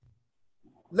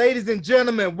Ladies and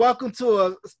gentlemen, welcome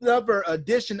to another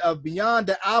edition of Beyond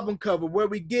the Album Cover, where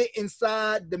we get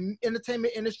inside the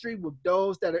entertainment industry with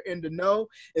those that are in the know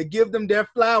and give them their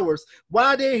flowers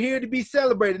while they're here to be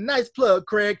celebrated. Nice plug,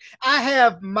 Craig. I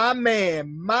have my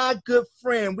man, my good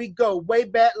friend. We go way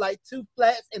back like two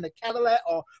flats in the Cadillac,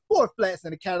 or four flats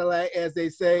in the Cadillac, as they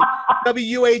say.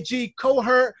 WAG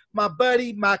cohort, my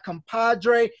buddy, my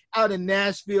compadre out in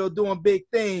Nashville doing big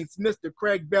things, Mr.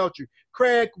 Craig Belcher.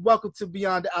 Craig, welcome to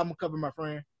Beyond the Album Cover, my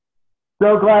friend.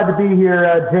 So glad to be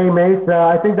here, Jay Mace.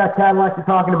 I think that Cadillac you're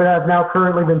talking about has now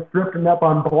currently been stripped and up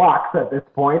on blocks at this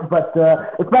point, but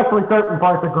especially certain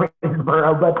parts of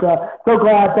Greensboro. But so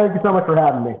glad. Thank you so much for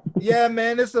having me. Yeah,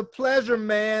 man, it's a pleasure,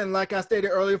 man. Like I stated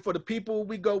earlier, for the people,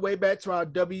 we go way back to our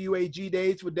WAG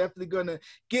days. We're definitely going to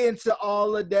get into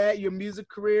all of that, your music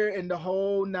career, and the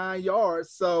whole 9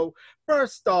 yards. So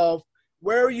first off,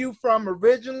 where are you from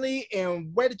originally, and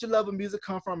where did your love of music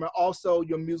come from, and also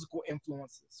your musical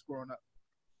influences growing up?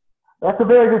 That's a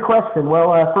very good question. Well,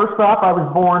 first off, I was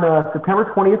born September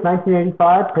 20th,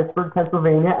 1985, Pittsburgh,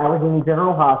 Pennsylvania, Allegheny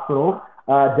General Hospital.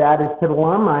 Dad is Pitt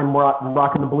alum. I'm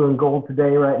rocking the blue and gold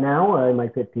today right now in my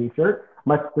Pitt t-shirt.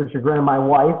 Much to the chagrin of my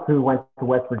wife, who went to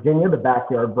West Virginia. The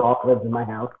backyard brawl lives in my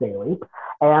house daily.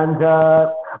 And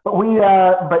but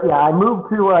yeah, I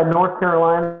moved to North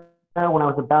Carolina when I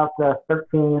was about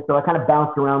 13. So I kind of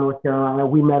bounced around North Carolina.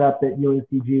 We met up at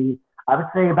UNCG. I would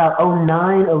say about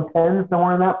 09, 010,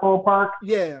 somewhere in that ballpark.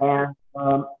 Yeah. And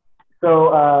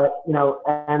during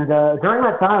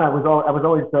that time, I was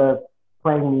always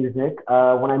playing music.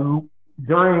 During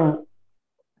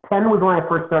 10 was when I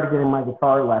first started getting my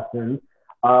guitar lessons.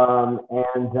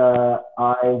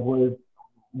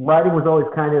 Writing was always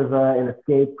kind of an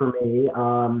escape for me.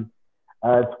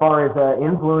 As far as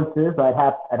influences, I'd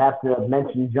have to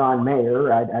mention John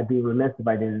Mayer. I'd be remiss if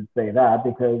I didn't say that,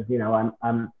 because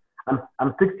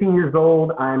I'm 16 years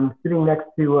old. I'm sitting next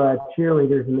to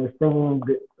cheerleaders, and they're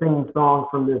singing songs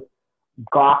from this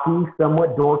gawky,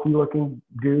 somewhat dorky-looking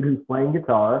dude who's playing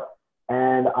guitar,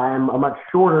 and I'm a much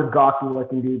shorter,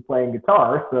 gawky-looking dude playing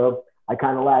guitar, so I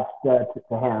kind of latched to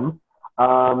him.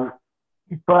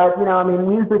 But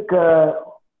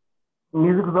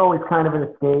music was always kind of an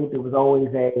escape. It was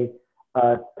always a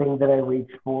thing that I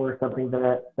reached for, something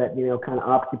that kind of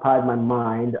occupied my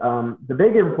mind. The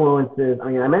big influences,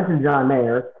 I mentioned John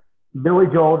Mayer, Billy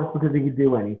Joel just because he could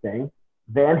do anything,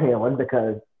 Van Halen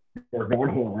because they're Van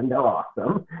Halen, they're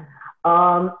awesome.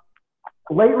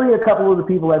 Lately, a couple of the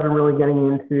people I've been really getting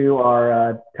into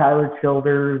are Tyler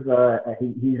Childers,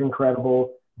 he's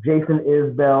incredible, Jason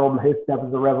Isbell, his stuff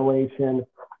is a revelation,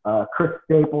 Chris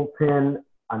Stapleton,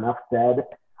 enough said.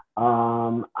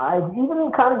 I've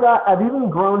even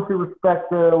grown to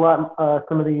respect a lot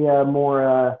some of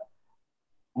the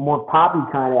more poppy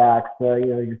kind of acts,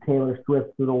 your Taylor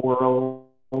Swifts of the world,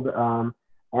 and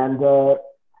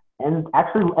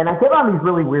I get on these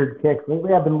really weird kicks.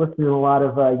 Lately, I've been listening to a lot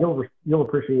of you'll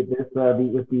appreciate this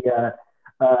with the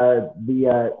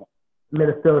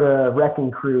Minnesota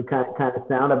Wrecking Crew kind of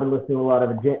sound. I've been listening to a lot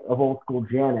of old school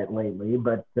Janet lately,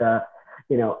 but.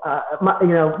 You've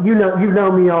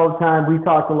known me all the time. We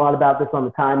talked a lot about this on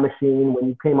the Time Machine when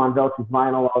you came on Belcher's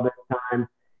Vinyl all this time.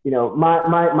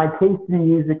 My taste in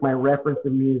music, my reference to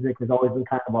music has always been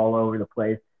kind of all over the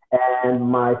place. And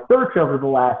my search over the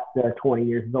last 20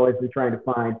 years has always been trying to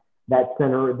find that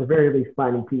center, at the very least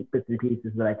finding bits and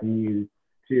pieces that I can use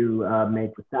to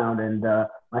make the sound. And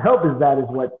my hope is that is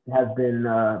what has been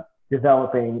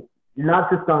developing, not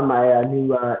just on my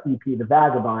new EP, the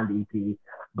Vagabond EP,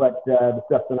 but the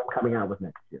stuff that I'm coming out with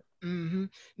next year. Mm-hmm.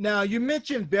 Now, you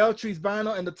mentioned Belcher's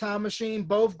Vinyl and the Time Machine,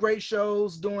 both great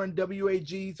shows during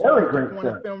WAG's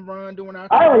film run.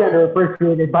 Highly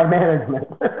underappreciated by management.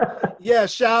 Yeah,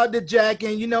 shout out to Jack.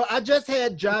 And, I just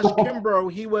had Josh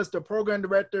Kimbrough. He was the program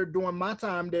director during my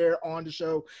time there on the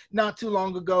show not too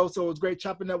long ago, so it was great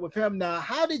chopping up with him. Now,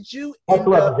 how did you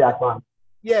end up... Jack on.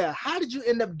 Yeah, how did you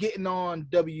end up getting on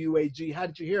WAG? How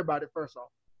did you hear about it first off?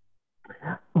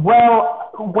 Well,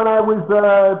 when I was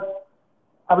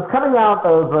coming out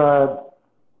of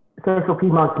Central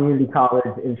Piedmont Community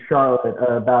College in Charlotte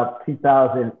about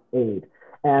 2008,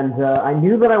 and I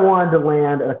knew that I wanted to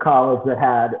land at a college that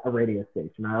had a radio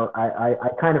station. I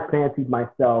kind of fancied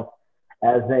myself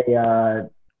as a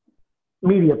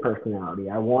media personality.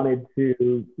 I wanted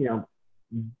to,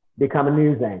 become a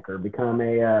news anchor, become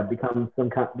a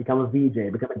VJ, become a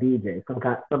DJ,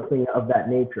 something of that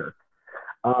nature.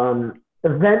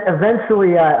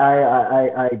 Eventually,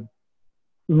 I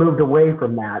moved away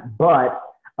from that, but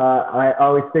I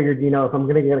always figured, if I'm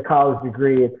going to get a college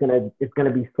degree, it's gonna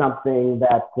be something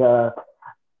that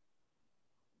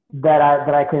that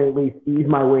I can at least ease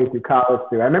my way through college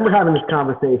through. I remember having this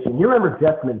conversation. You remember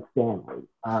Jessamine Stanley,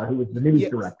 who was the news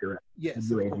director at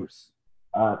UAB. Of course.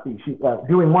 She's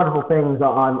doing wonderful things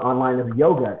online as a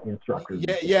yoga instructor.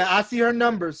 Yeah, I see her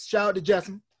numbers. Shout out to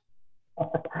Jessamine.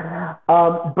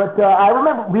 But I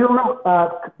remember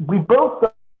we both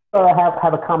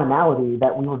have a commonality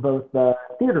that we were both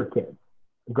theater kids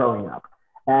growing up,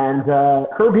 and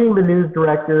her being the news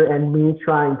director and me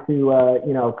trying to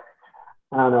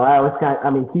I don't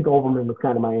know. Keith Olbermann was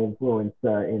kind of my influence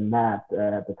in that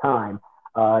at the time.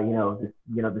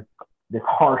 This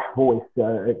harsh voice,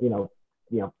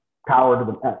 power to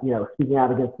the, speaking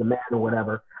out against the man or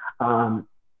whatever. I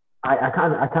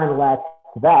kind of latched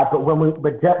to that.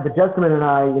 But Jessamine and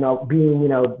I, being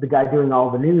the guy doing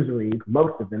all the news reads,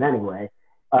 most of them anyway.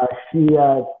 She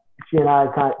and I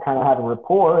kind of had a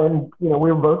rapport, and we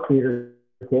were both theater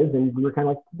kids, and we were kind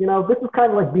of like, this is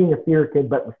kind of like being a theater kid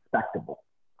but respectable.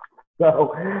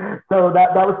 So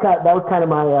that was kind of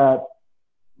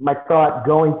my thought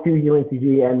going to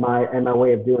UNCG and my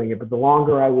way of doing it. But the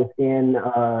longer I was in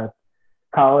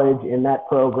college in that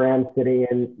program, sitting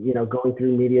and going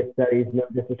through media studies, no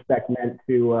disrespect meant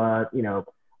to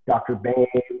Dr. Bain,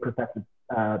 Professor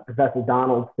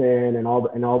Donaldson, and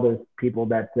all those people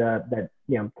that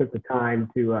took the time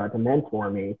to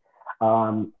mentor me.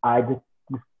 I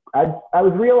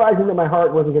was realizing that my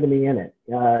heart wasn't going to be in it.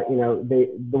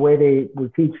 The way they were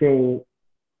teaching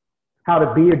how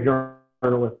to be a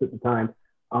journalist at the time,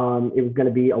 it was going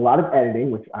to be a lot of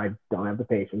editing, which I don't have the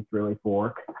patience really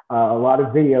for. A lot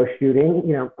of video shooting.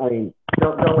 Don't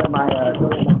let my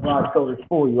broad shoulders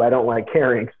fool you. I don't like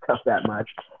carrying stuff that much.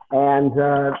 And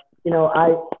I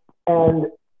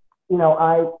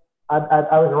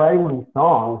was writing these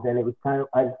songs, and it was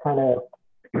I just kind of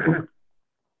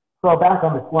fell back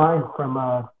on this line from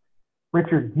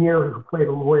Richard Gere, who played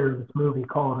a lawyer in this movie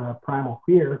called Primal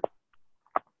Fear.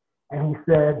 And he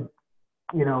said,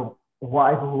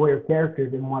 why the lawyer character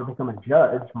didn't want to become a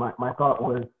judge. My thought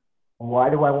was,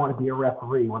 why do I want to be a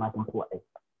referee when I can play?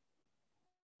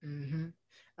 Mm-hmm.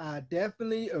 I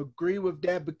definitely agree with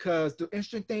that, because the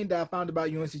interesting thing that I found about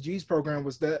UNCG's program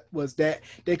was that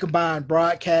they combined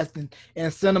broadcasting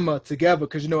and cinema together.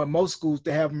 Because at most schools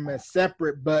they have them as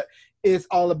separate, but it's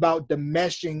all about the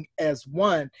meshing as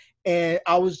one. And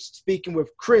I was speaking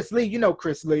with Chris Lee.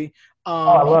 Chris Lee.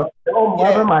 I love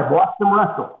him. I've watched him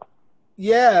wrestle.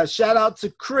 Yeah, shout out to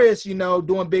Chris,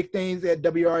 doing big things at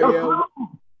WRAL,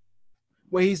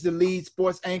 where he's the lead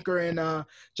sports anchor, and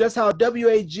just how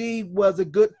WAG was a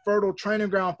good fertile training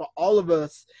ground for all of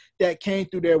us that came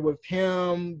through there with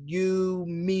him, you,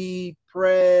 me,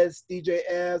 Prez, DJ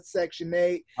S, Section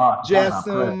 8,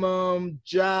 Jessamine,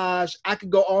 Josh. I could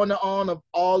go on and on of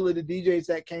all of the DJs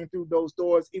that came through those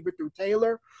doors, either through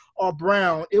Taylor or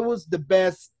Brown. It was the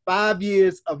best 5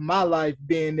 years of my life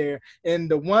being there. And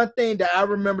the one thing that I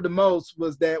remember the most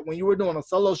was that when you were doing a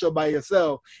solo show by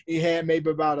yourself, you had maybe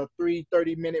about a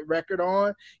 30-minute record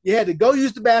on. You had to go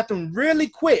use the bathroom really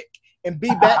quick and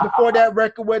be back before that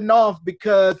record went off,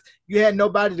 because you had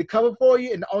nobody to cover for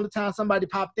you. And the only time somebody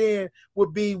popped in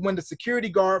would be when the security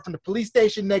guard from the police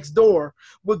station next door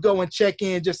would go and check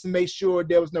in just to make sure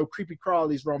there was no creepy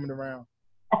crawlies roaming around.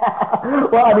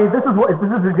 Well, this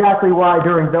is exactly why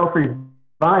during Belfry's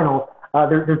Vinyl,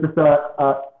 there's this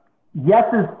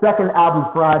Yes's second album,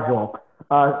 Fragile,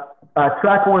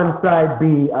 track 1, side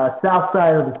B, South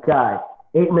Side of the Sky,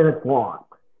 8 minutes long.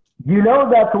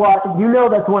 That's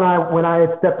when I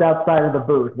had stepped outside of the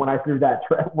booth when I threw that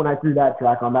track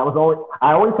on. I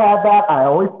always had that. I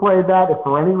always played that. If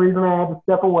for any reason I had to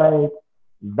step away,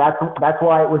 that's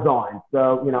why it was on.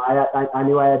 So I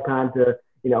knew I had time to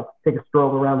take a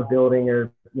stroll around the building,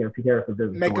 or take care of some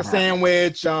business. Make a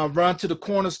sandwich, run to the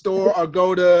corner store, or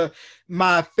go to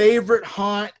my favorite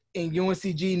haunt in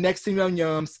UNCG next to Yum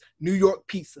Yums, New York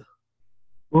Pizza.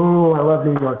 Ooh, I love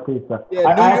New York pizza. Yeah,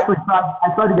 I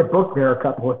tried to get booked there a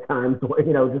couple of times. Just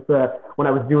when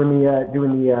I was doing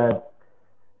the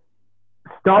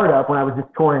startup, when I was just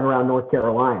touring around North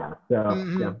Carolina.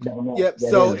 So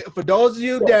So for those of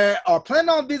you that are planning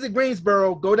on visiting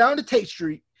Greensboro, go down to Tate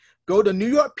Street, go to New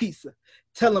York Pizza.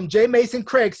 Tell them J. Mason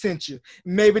Craig sent you.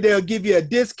 Maybe they'll give you a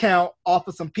discount off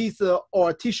of some pizza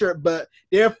or a t-shirt, but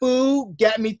their food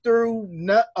got me through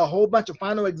a whole bunch of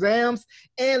final exams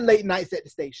and late nights at the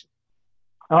station.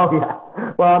 Oh,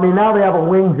 yeah. Well, now they have a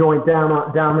wing joint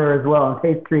down there as well on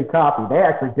Tate Street Coffee. They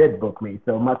actually did book me,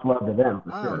 so much love to them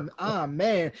for sure.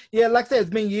 Man. Yeah, like I said, it's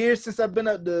been years since I've been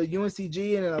up to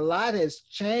UNCG, and a lot has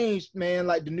changed, man,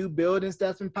 like the new buildings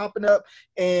that's been popping up.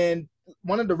 And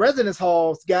one of the residence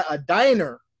halls got a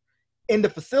diner in the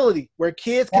facility where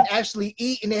kids can actually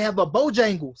eat, and they have a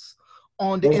Bojangles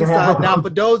on the inside. Now, for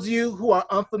those of you who are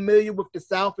unfamiliar with the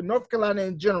South and North Carolina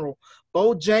in general,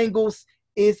 Bojangles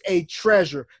is a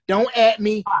treasure. Don't at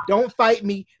me, don't fight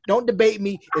me, don't debate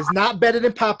me. It's not better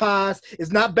than Popeyes.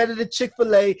 It's not better than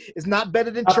Chick-fil-A. It's not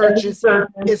better than Churches.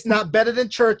 It's not better than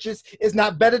Churches. It's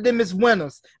not better than Miss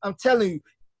Winners. I'm telling you,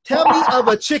 tell me of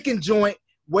a chicken joint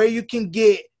where you can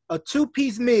get a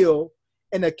 2-piece meal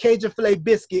and a Cajun filet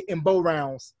biscuit in Bo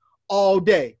Rounds all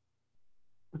day.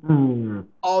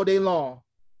 All day long.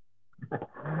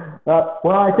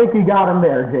 Well, I think you got him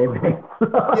there, Jamie.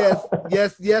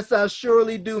 Yes, I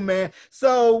surely do, man.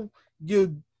 So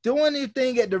you doing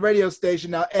anything at the radio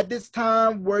station now? At this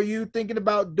time, were you thinking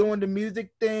about doing the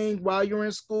music thing while you were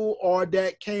in school, or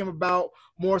that came about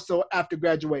more so after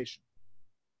graduation?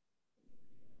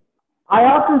 I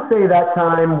often say that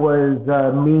time was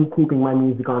me keeping my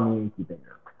music on the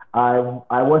incubator. I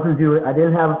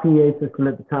didn't have a PA system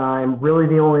at the time. Really,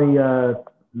 the only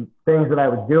things that I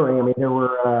was doing, I mean, there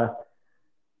were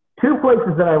two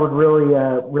places that I would really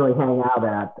hang out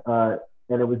at,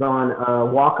 and it was on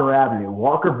Walker Avenue,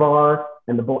 Walker Bar,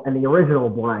 and the original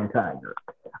Blind Tiger.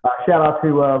 Shout out to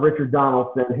Richard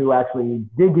Donaldson, who actually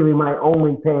did give me my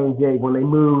only paying gig when they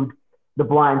moved the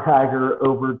Blind Tiger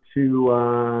over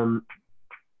to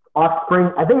off Spring.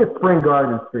 I think it's Spring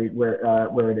Garden Street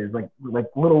where it is, like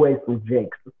little ways from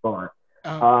Jake's Bar.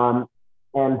 I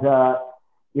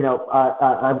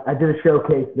did a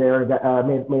showcase there.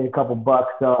 Made a couple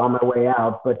bucks on my way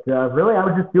out, but really I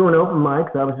was just doing open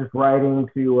mics. I was just writing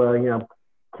to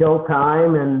kill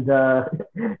time, and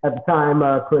at the time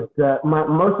most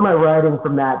of my writing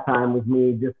from that time was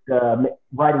me just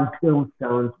writing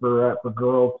tombstones for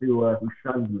girls who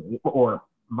shunned me, or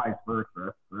vice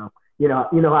versa. So you know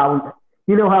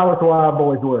how us wild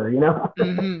boys were,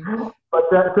 Mm-hmm.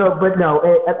 but no,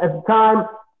 at the time,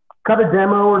 cut a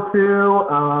demo or two,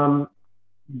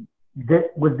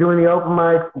 was doing the open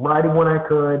mic, writing when I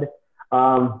could,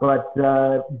 but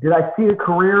did I see a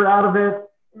career out of it?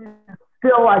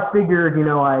 Still, I figured,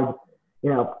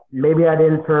 maybe I'd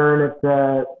intern at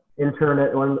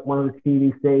one of the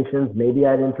TV stations, maybe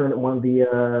I'd intern at one of the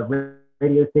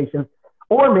radio stations,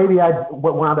 or maybe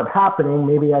what wound up happening,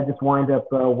 maybe I just wind up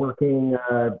working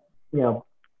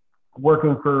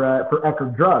for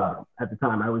Eckerd Drug at the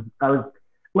time. I was.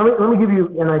 Let me give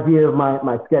you an idea of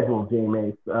my schedule,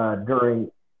 James, during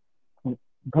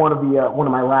one of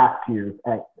my last years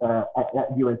at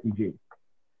UNCG.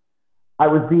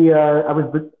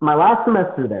 My last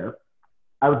semester there.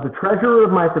 I was the treasurer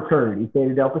of my fraternity,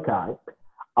 Theta Delta Chi.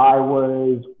 I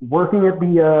was working at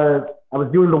I was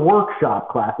doing the workshop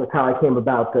class. That's how I came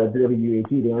about the WAG,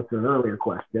 to answer an earlier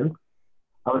question.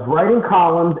 I was writing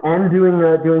columns and doing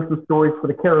some stories for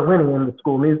the Carolinian, the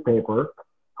school newspaper,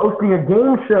 hosting a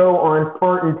game show on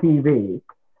Spartan TV,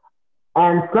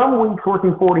 and some weeks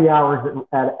working 40 hours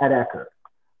at Eckerd.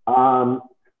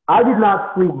 I did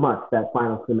not sleep much that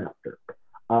final semester,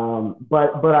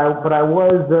 but I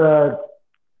was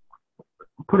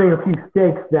putting a few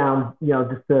stakes down,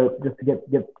 just to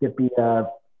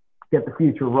get the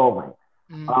future rolling.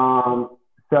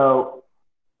 So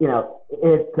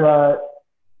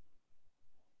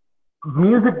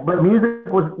music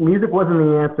wasn't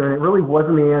the answer, and it really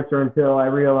wasn't the answer until I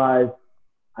realized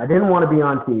I didn't want to be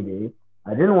on TV.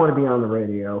 I didn't want to be on the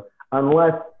radio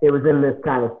unless it was in this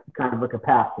kind of a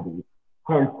capacity,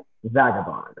 hence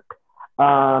Vagabond.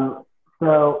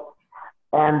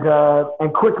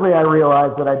 And quickly I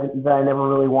realized that I never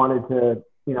really wanted to,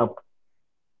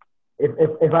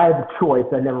 if I had the choice,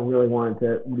 I never really wanted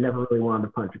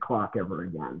to punch a clock ever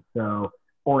again. So,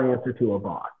 or answer to a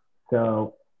boss.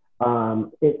 So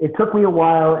it took me a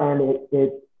while, and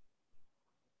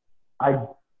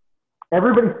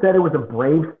everybody said it was a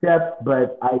brave step,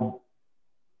 but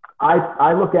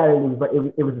I look at it as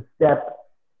it was a step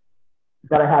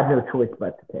that I had no choice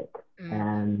but to take.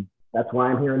 And that's why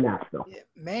I'm here in Nashville. Yeah,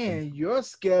 man, your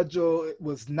schedule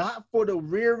was not for the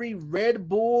weary. Red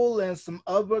Bull and some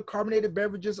other carbonated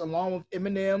beverages, along with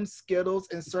M&M's, Skittles,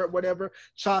 insert whatever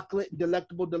chocolate,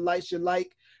 delectable delights you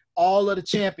like, all of the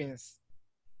champions.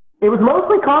 It was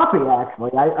mostly coffee,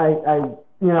 actually.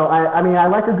 I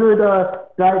like a good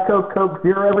Diet Coke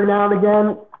Zero every now and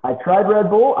again. I tried Red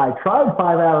Bull. I tried 5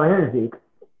 Hour Energy.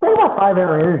 The thing about 5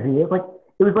 Hour Energy,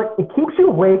 it keeps you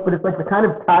awake, but it's like the kind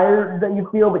of tired that you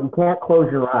feel, but you can't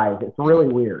close your eyes. It's really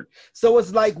weird. So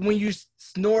it's like when you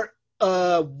snort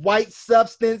white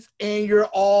substance and you're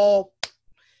all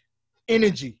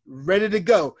energy, ready to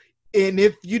go. And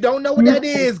if you don't know what that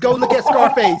is, go look at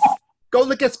Scarface. Go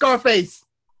look at Scarface.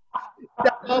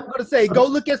 That's all I'm gonna say. Go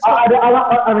look at. I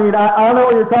don't know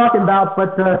what you're talking about,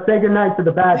 but say goodnight to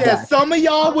the bad guy. Yeah, some of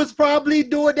y'all was probably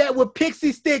doing that with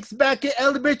pixie sticks back in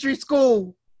elementary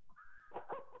school,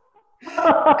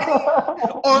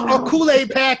 or Kool-Aid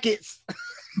packets.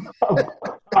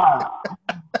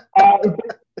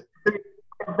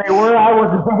 If they were, I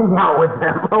wasn't hanging out with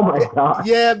them. Oh my God.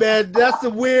 Yeah, man, that's a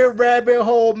weird rabbit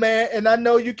hole, man. And I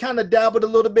know you kind of dabbled a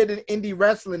little bit in indie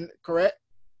wrestling, correct?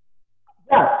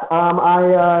 Yes.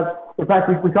 In fact,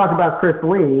 we talked about Chris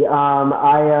Lee.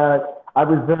 I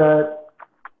was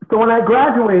so when I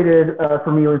graduated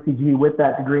from UNCG with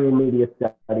that degree in media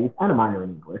studies and a minor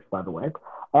in English, by the way,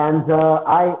 and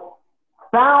I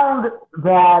found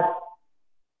that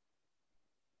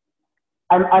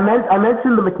I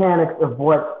mentioned the mechanics of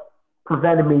what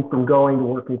prevented me from going to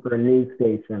working for a news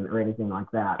station or anything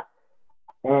like that.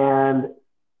 And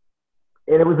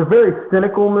it was a very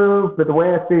cynical move, but the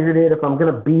way I figured it, if I'm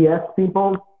going to BS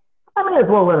people, I may as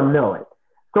well let them know it.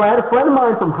 So I had a friend of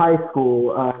mine from high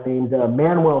school named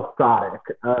Manuel Sodic,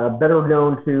 better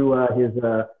known to his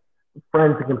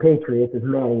friends and compatriots as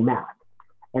Manny Mac.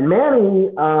 And Manny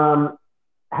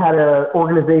had an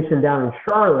organization down in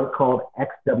Charlotte called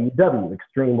XWW,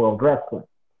 Extreme World Wrestling.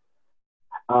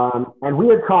 And we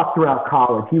had talked throughout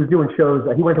college. He was doing shows.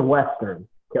 He went to Western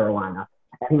Carolina,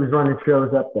 and he was running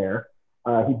shows up there.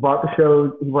 He bought the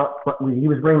shows. He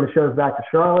was bringing the shows back to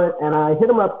Charlotte, and I hit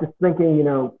him up just thinking,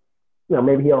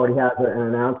 maybe he already has an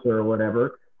announcer or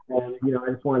whatever. And,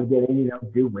 I just wanted to get in,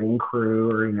 do ring crew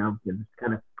or, just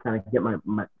kind of get my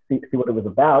see what it was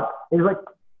about. And he's like,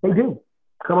 hey, dude,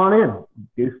 come on in,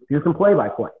 do some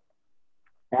play-by-play.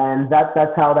 And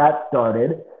that's how that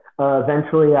started.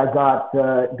 Eventually, I got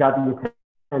the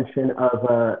attention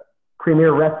of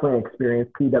Premier Wrestling Experience,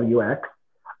 PWX.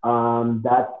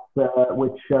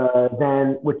 Which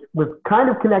was kind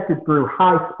of connected through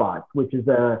High Spots, which is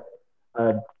a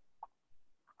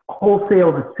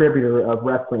wholesale distributor of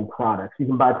wrestling products. You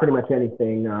can buy pretty much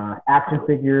anything: action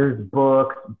figures,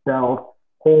 books, belts,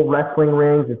 whole wrestling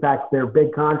rings. In fact, their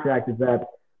big contract is that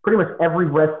pretty much every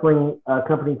wrestling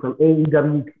company from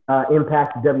AEW,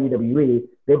 Impact to WWE,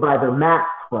 they buy their mats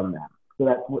from them. So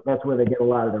that's where they get a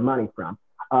lot of their money from.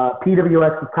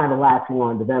 PWX was kind of latching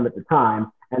on to them at the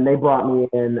time, and they brought me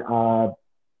in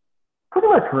pretty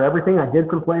much for everything. I did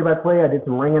some play-by-play. I did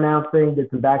some ring announcing, did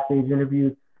some backstage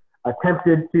interviews,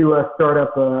 attempted to start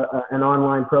up an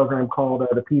online program called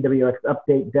the PWX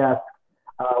Update Desk,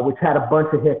 which had a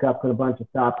bunch of hiccups and a bunch of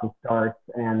stops and starts,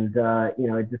 and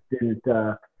it just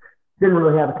didn't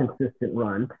really have a consistent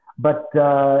run. But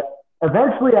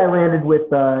eventually I landed with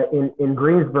in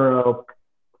Greensboro,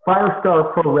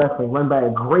 Firestar Pro Wrestling, run by a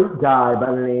great guy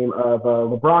by the name of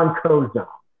LeBron Cozone.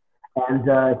 And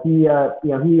he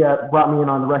brought me in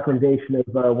on the recommendation of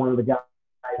one of the guys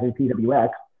in PWX,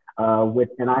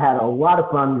 and I had a lot of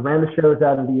fun. We ran the shows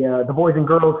out of the Boys and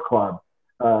Girls Club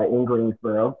in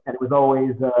Greensboro, and it was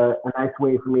always a nice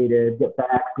way for me to get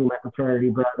back, see my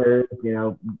fraternity brothers,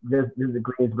 visit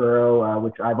Greensboro,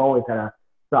 which I've always had a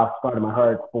soft spot in my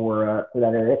heart for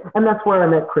that area. And that's where I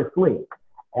met Chris Lee.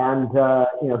 And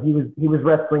he was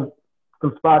wrestling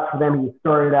some spots for them. He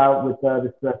started out with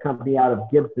this company out of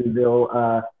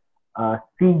Gibsonville,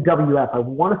 CWF. I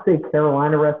want to say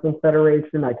Carolina Wrestling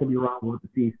Federation. I could be wrong with what the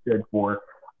C stood for,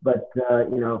 but I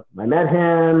met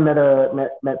him,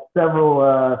 met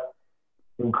several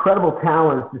incredible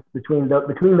talents just between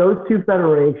those two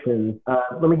federations.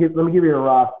 Let me give you a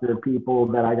roster of people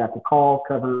that I got to call,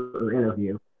 cover, or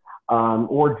interview,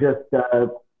 or just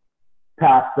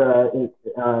pass through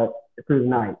the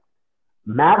night.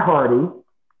 Matt Hardy,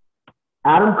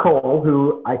 Adam Cole,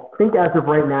 who I think as of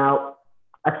right now,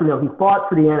 actually no, he fought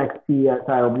for the NXT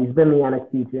title, but he's been the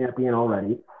NXT champion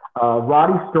already.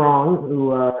 Roddy Strong,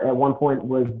 who at one point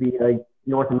was the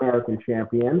North American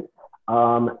champion.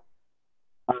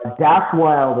 Dash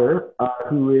Wilder,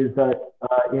 who is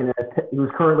who's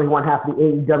currently one half of the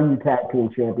AEW Tag Team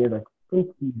Champions. I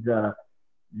think he's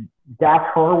Dash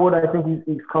Harwood, I think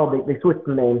he's called. They switched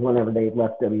the names whenever they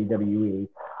left WWE.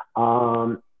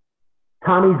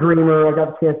 Tommy Dreamer, I got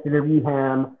a chance to interview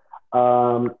him.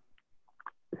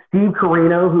 Steve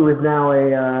Corino, who is now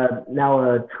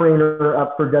a trainer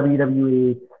up for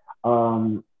WWE.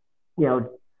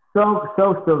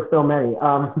 So many.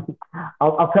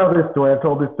 I'll tell this story. I've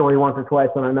told this story once or twice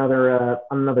on another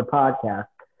podcast.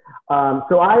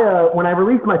 So when I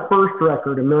released my first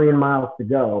record, A Million Miles to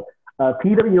Go,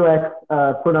 PWX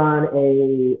put on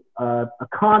a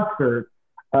concert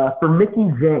for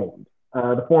Mickie James,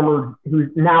 the former, who's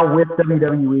now with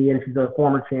WWE, and she's a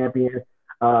former champion.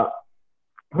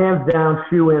 Hands down,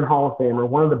 shoe-in Hall of Famer,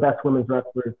 one of the best women's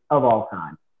wrestlers of all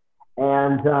time.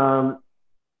 and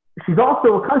she's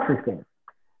also a country fan.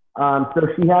 So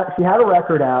she had a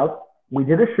record out. We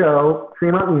did a show,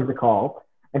 Tremont Music Hall,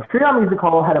 and Tremont Music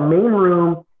Hall had a main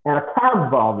room and a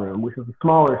Cavs ballroom, which was a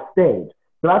smaller stage.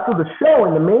 So after the show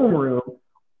in the main room,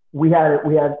 they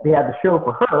had the show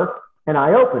for her, and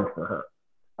I opened for her.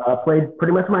 Played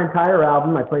pretty much my entire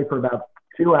album. I played for about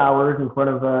 2 hours in front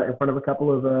of a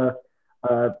couple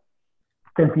of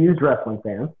confused wrestling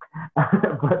fans.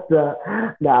 But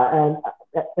and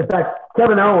in fact,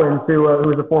 Kevin Owens, who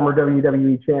was a former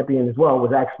WWE champion as well,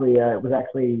 was actually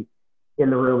in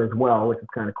the room as well, which is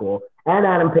kind of cool. And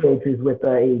Adam Page, who's with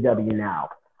AEW now.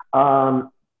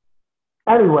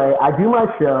 Anyway, I do my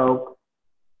show.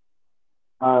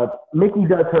 Mickie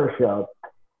does her show.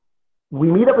 We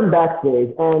meet up in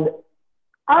backstage, and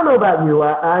I don't know about you.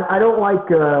 I don't like.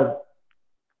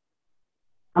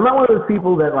 I'm not one of those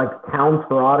people that like hounds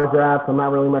for autographs. I'm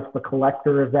not really much of a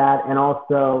collector of that, and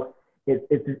also it's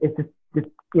just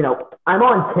you know, I'm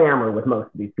on camera with most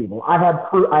of these people. I have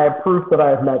proof that I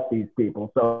have met these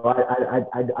people, so I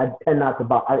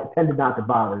tended not to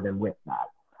bother them with that.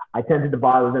 I tended to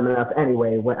bother them enough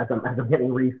anyway as I'm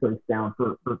getting research down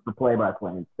for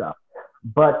play-by-play and stuff.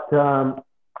 But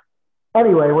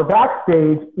anyway, we're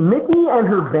backstage. Mickie and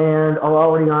her band are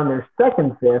already on their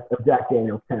second fifth of Jack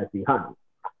Daniel's Tennessee Honey.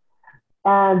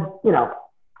 And, you know,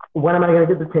 when am I going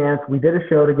to get the chance? We did a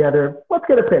show together. Let's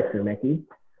get a picture, Mickie.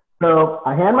 So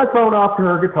I hand my phone off to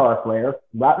her guitar player,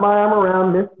 wrap my arm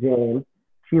around Miss James.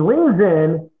 She leans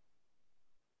in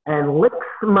and licks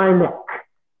my neck.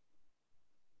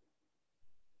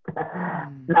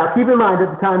 Now, keep in mind,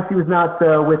 at the time, she was not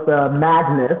with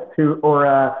Magnus,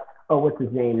 what's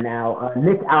his name now?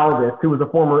 Nick Aldis, who was a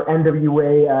former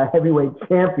NWA heavyweight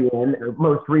champion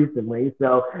most recently.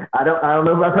 So I don't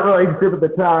know about the relationship at the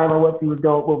time or what was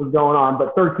going on,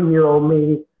 but 13-year-old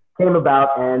me came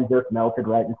about and just melted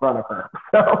right in front of her.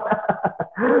 So,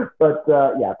 but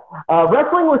yeah,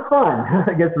 wrestling was fun.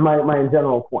 I guess my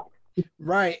general point.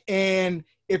 Right, and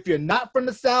if you're not from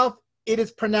the South, it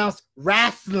is pronounced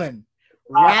wrestling.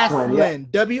 Wrestling. Yeah.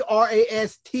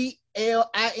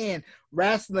 WRASTLIN.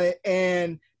 Wrestling.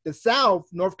 And the South,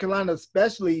 North Carolina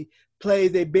especially,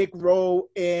 plays a big role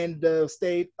in the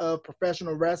state of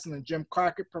professional wrestling. Jim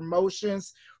Crockett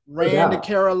Promotions ran the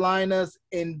Carolinas,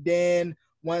 and then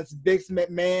once Vince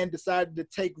McMahon decided to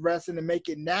take wrestling and make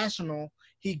it national,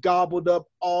 he gobbled up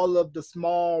all of the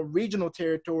small regional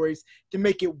territories to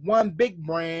make it one big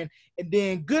brand. And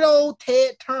then good old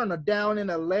Ted Turner down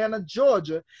in Atlanta,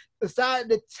 Georgia,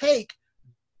 decided to take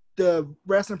the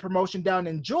wrestling promotion down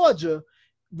in Georgia,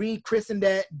 rechristened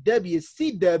that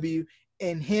WCW,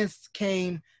 and hence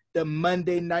came the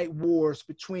Monday Night Wars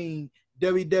between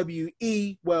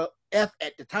WWE, well, F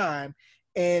at the time,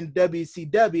 and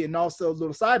WCW. And also, a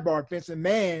little sidebar, Vince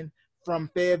McMahon from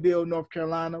Fayetteville, North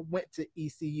Carolina, went to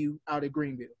ECU out of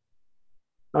Greenville.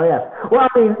 Oh, yeah. Well,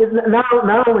 I mean,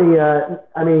 not only,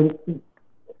 I mean,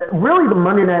 really the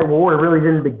Monday Night War really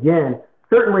didn't begin.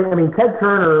 Certainly, I mean, Ted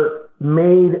Turner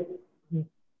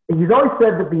he's always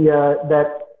said that that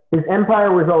his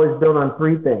empire was always built on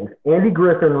three things: Andy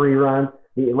Griffin reruns,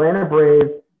 the Atlanta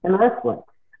Braves, and wrestling.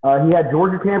 He had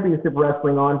Georgia Championship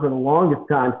Wrestling on for the longest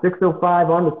time, 605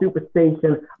 on the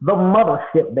Superstation, the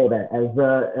mothership, baby, as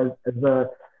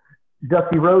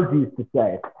Dusty Rhodes used to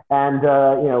say. And,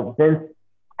 you know, Vince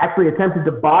actually attempted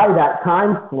to buy that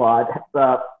time slot,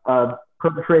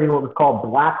 perpetrating what was called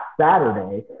Black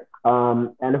Saturday.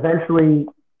 And eventually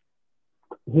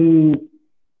he,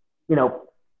 you know,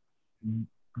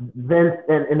 Vince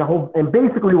and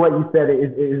basically what you said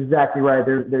is exactly right.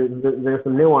 There's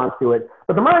some nuance to it.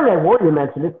 But the Monday Night War you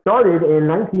mentioned, it started in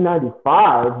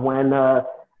 1995 when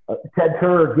Ted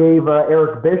Turner gave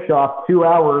Eric Bischoff 2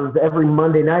 hours every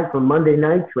Monday night for Monday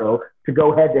Nitro to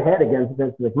go head to head against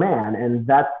Vince McMahon, and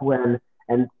that's when.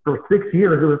 And for 6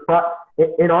 years, it was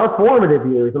in our formative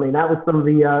years. I mean, that was some of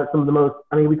the most.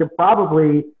 I mean, we could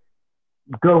probably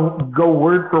go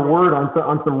word for word on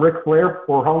some Ric Flair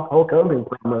or Hulk Hogan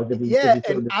promos.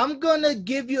 And I'm gonna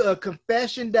give you a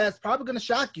confession that's probably gonna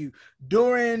shock you.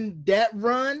 During that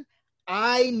run,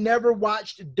 I never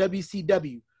watched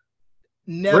WCW.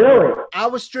 Never. Really? I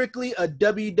was strictly a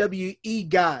WWE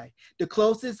guy. The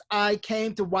closest I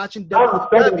came to watching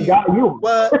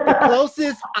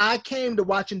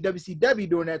WCW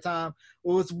during that time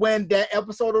was when that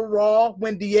episode of Raw,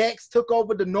 when DX took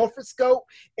over the Norfolk Scope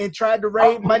and tried to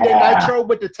raid Monday Nitro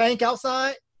with the tank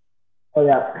outside. Oh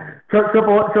yeah,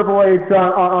 Triple H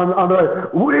on the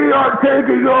 "We are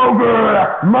taking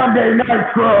over Monday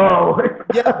Nitro."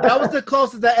 Yeah, that was the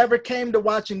closest I ever came to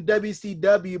watching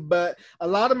WCW. But a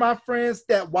lot of my friends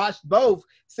that watched both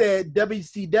said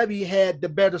WCW had the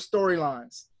better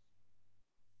storylines.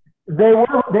 They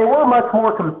were much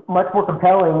more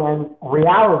compelling and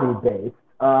reality based.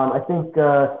 I think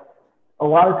a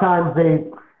lot of times they,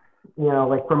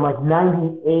 like from like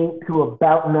 '98 to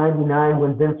about '99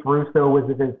 when Vince Russo was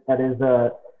at his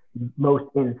most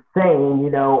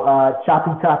insane,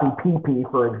 choppy choppy pee pee,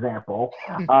 for example.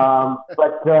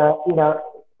 But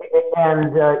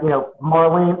and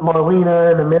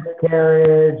Marlena and the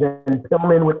miscarriage, and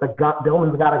Pillman with the gun.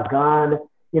 Pillman's got a gun.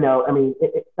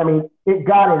 It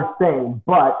got insane.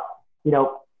 But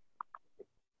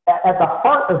at the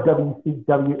heart of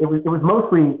WCW, it was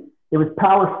mostly it was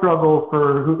power struggle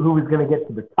for who was going to get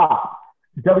to the top.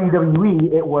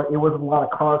 WWE, it was a lot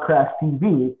of car crash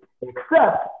TV,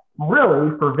 except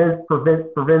really for Vince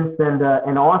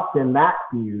and Austin, that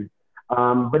feud.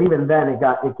 But even then, it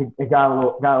got a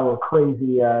little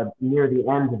crazy near the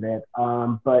end of it.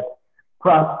 But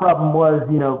problem was,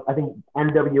 I think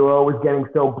NWO was getting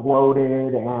so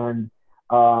bloated, and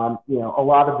a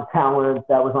lot of the talent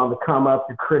that was on the come up,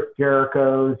 your Chris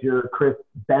Jericho's, your Chris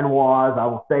Benoit's, I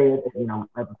will say it,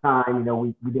 at the time,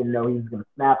 we didn't know he was going to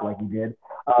snap like he did.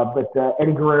 But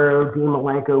Eddie Guerrero, Dean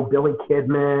Malenko, Billy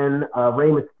Kidman,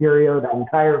 Rey Mysterio, that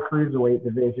entire cruiserweight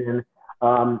division,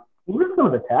 even some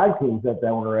of the tag teams that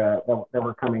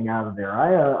were coming out of there.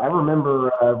 I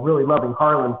remember really loving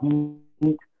Harlem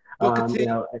Heat,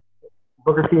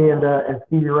 Booker T and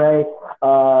Stevie Ray.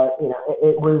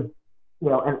 It was,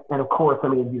 and of course, a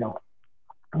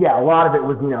lot of it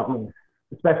was,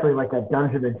 especially like that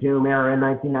Dungeon of Doom era in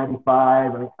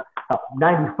 1995.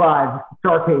 95,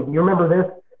 Starrcade. Do you remember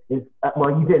this?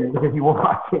 Well, you didn't because you weren't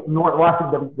watching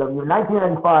WCW. In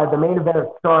 1995, the main event of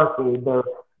Starrcade,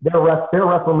 their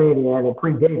WrestleMania, and it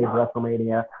predated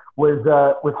WrestleMania, was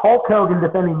Hulk Hogan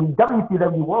defending the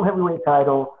WCW World Heavyweight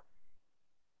title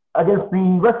against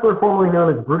the wrestler formerly known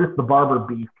as Brutus the Barber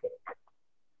Beefcake.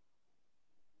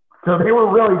 So they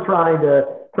were really trying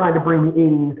to bring the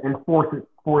 80s and force it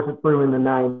through in the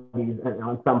 90s and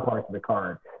on some parts of the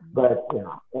card. But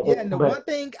one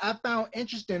thing I found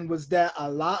interesting was that a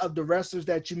lot of the wrestlers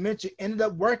that you mentioned ended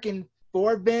up working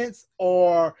for Vince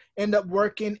or end up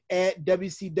working at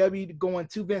WCW going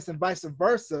to Vince and vice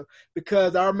versa,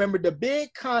 because I remember the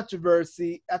big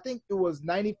controversy, I think it was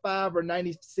 95 or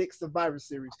 96 Survivor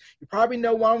Series. You probably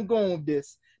know where I'm going with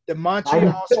this. The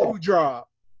Montreal Screwjob.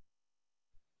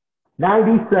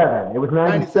 97. It was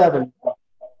 97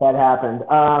 that happened.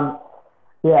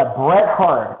 Bret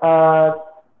Hart.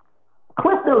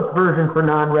 Cliff Notes version for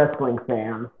non-wrestling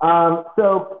fans.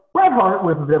 So Bret Hart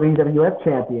was the WWF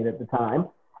champion at the time,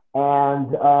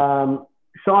 and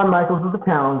Shawn Michaels was the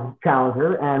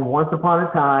challenger. And once upon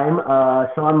a time,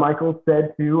 Shawn Michaels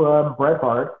said to Bret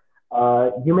Hart,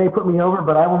 "You may put me over,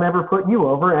 but I will never put you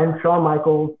over." And Shawn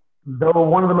Michaels, though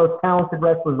one of the most talented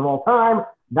wrestlers of all time,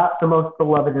 not the most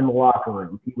beloved in the locker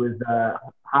room. He was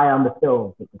high on the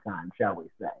pills at the time, shall we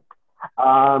say.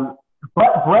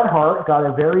 But Bret Hart got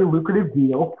a very lucrative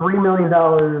deal, $3 million.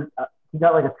 He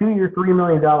got like a 2-year, $3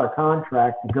 million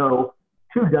contract to go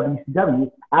to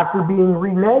WCW after being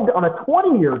reneged on a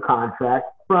 20-year contract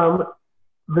from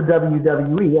the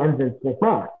WWE and Vince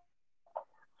McMahon.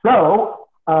 So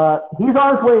he's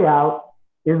on his way out,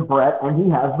 is Bret, and he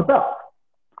has the belt.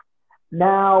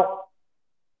 Now,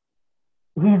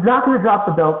 he's not going to drop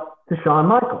the belt to Shawn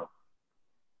Michaels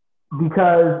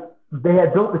because they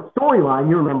had built the storyline,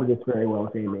 you remember this very well,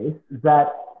 Jamie,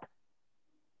 that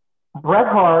Bret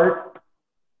Hart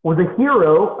was a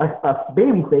hero, a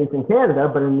babyface in Canada,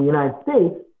 but in the United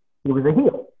States, he was a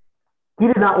heel. He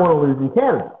did not want to lose in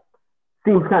Canada.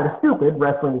 Seems kind of stupid,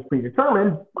 wrestling is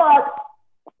predetermined, but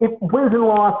if wins and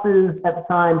losses at the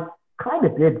time kind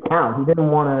of did count. He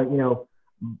didn't want to,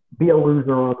 be a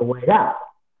loser on the way out.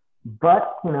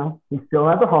 But, he still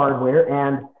had the hardware,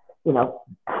 and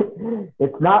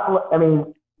it's not. I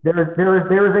mean, there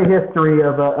is a history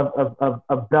of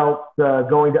belts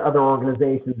going to other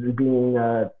organizations and being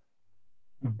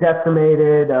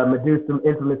decimated. Medusa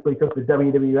infamously took the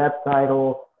WWF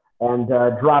title and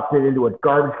dropped it into a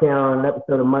garbage can on an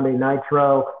episode of Monday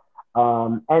Nitro.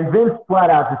 And Vince flat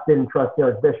out just didn't trust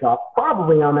Eric Bischoff,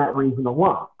 probably on that reason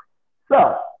alone.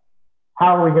 So,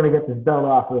 how are we going to get this belt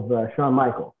off of Shawn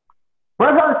Michaels?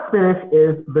 Bret Hart's finish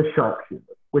is the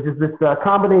sharpshooter, which is this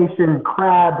combination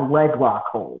crab leg lock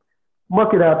hold.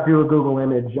 Look it up, do a Google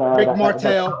image. Rick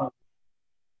Martel.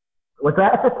 What's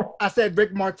that? I said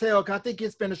Rick Martel, because I think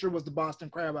his finisher was the Boston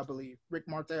Crab, I believe. Rick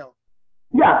Martel.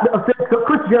 Yeah, so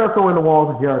Chris Jericho and the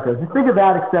Walls of Jericho. Just think of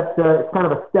that, except it's kind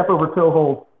of a step over toe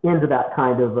hold into that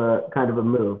kind of a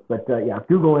move. But yeah,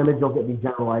 Google image, you'll get the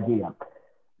general idea.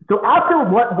 So after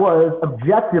what was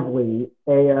objectively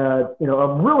a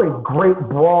really great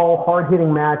brawl, hard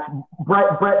hitting match,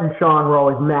 Brett and Shawn were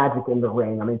always magic in the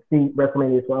ring. I mean, see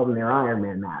WrestleMania 12 and their Iron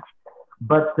Man match.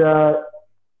 But so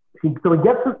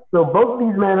both of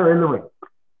these men are in the ring.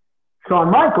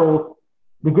 Shawn Michaels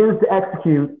begins to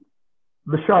execute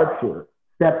the sharpshooter,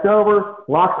 steps over,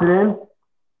 locks it in.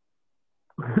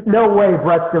 No way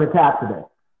Brett's going to tap to this.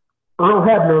 Earl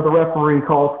Hebner, the referee,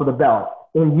 calls for the belt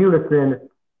in unison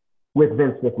with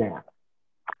Vince McMahon.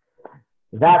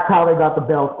 That's how they got the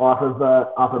belt off of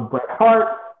Bret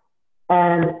Hart.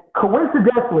 And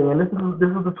coincidentally, and this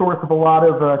is the source of a lot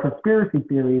of conspiracy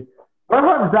theories, Bret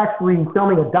Hart was actually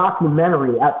filming a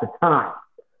documentary at the time.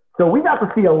 So we got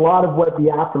to see a lot of what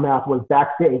the aftermath was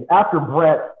backstage after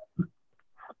Bret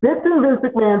spits in Vince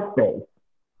McMahon's face,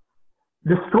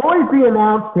 destroys the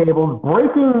announce tables,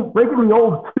 breaking the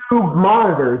old tube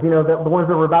monitors, the ones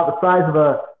that were about the size of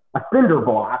a cinder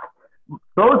block,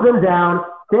 throws them down,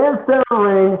 stands center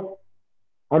ring,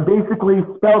 and basically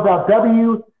spells out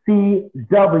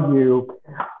WCW.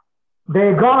 They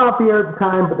had gone off the air at the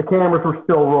time, but the cameras were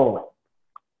still rolling.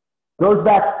 Goes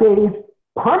backstage,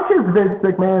 punches Vince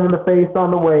McMahon in the face on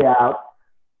the way out.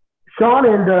 Shawn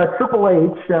and Triple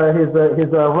H, his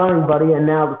running buddy and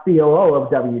now the COO of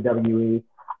WWE,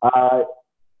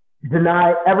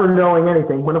 deny ever knowing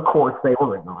anything when, of course, they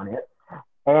were in on it.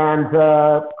 And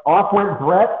off went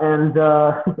Bret, and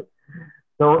the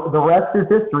rest is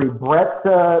history. Bret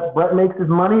makes his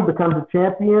money, becomes a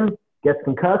champion, gets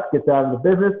concussed, gets out of the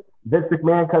business. Vince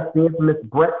McMahon cuts the infamous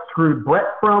Bret screwed Bret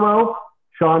promo.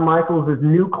 Shawn Michaels is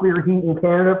nuclear heat in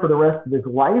Canada for the rest of his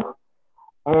life.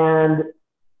 And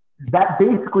that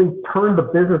basically turned the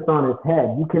business on its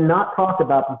head. You cannot talk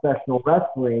about professional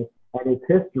wrestling and its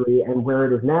history and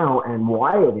where it is now and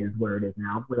why it is where it is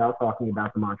now without talking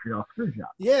about the Montreal Screwjob.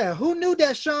 Yeah, who knew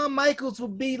that Shawn Michaels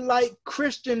would be like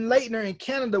Christian Laettner in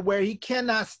Canada, where he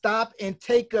cannot stop and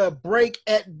take a break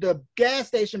at the gas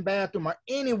station bathroom or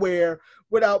anywhere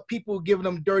without people giving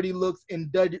him dirty looks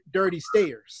and dirty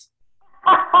stares.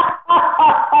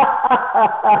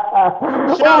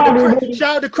 Shout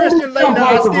out to Christian Laettner.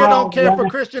 I still don't care for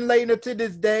Christian Laettner to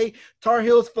this day. Tar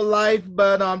Heels for life,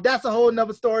 but that's a whole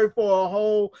nother story for a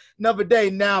whole nother day.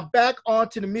 Now back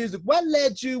onto the music. What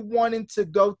led you wanting to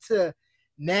go to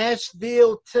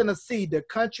Nashville, Tennessee, the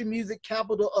country music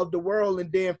capital of the world,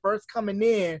 and then first coming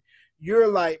in, you're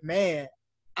like, man,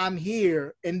 I'm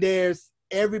here, and there's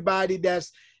everybody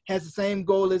has the same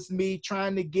goal as me,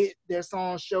 trying to get their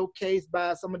song showcased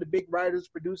by some of the big writers,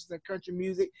 producers in country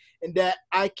music, and that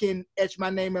I can etch my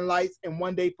name in lights and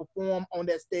one day perform on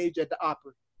that stage at the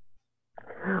Opry?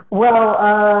 Well,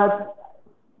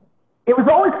 it was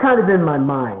always kind of in my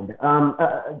mind.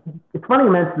 It's funny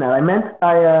you mention that.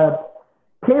 I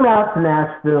came out to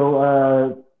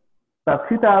Nashville about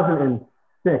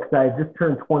 2006. I had just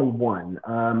turned 21.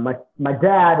 My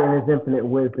dad, in his infinite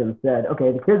wisdom, said,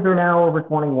 okay, the kids are now over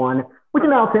 21. We can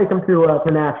now take them to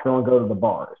Nashville and go to the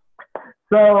bars.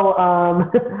 So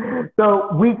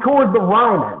so we toured the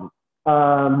Ryman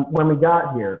when we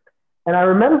got here. And I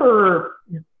remember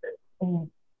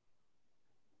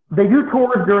they do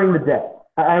tours during the day.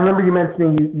 I remember you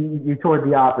mentioning you toured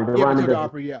the Opry. The Ryman the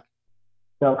Opry, yeah.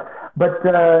 So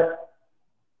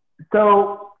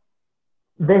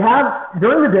they have,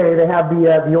 during the day, they have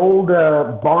the old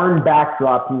barn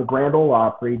backdrop from the Grand Ole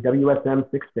Opry, WSM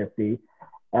 650,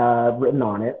 written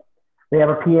on it. They have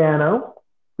a piano.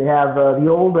 They have the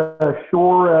old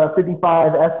Shure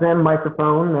 55 SM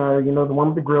microphone, the one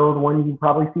with the grill, the one you can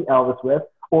probably see Elvis with,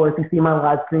 or if you see my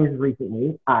live streams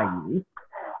recently, I use.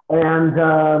 And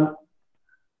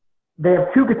they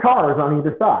have two guitars on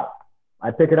either side. I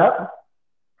pick it up,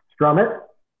 strum it,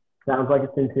 sounds like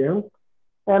it's in tune,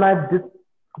 and I just,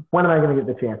 when am I going to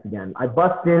get the chance again? I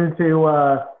bust into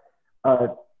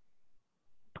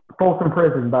Folsom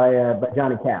Prison by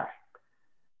Johnny Cash.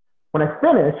 When I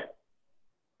finish,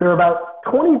 there are about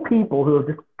 20 people who have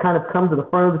just kind of come to the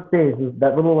front of the stage. There's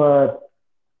that little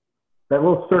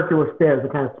circular stairs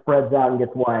that kind of spreads out and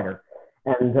gets wider.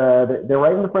 And they're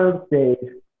right in the front of the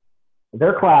stage.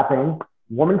 They're clapping.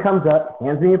 Woman comes up,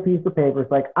 hands me a piece of paper.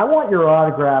 It's like, I want your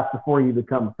autograph before you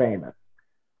become famous.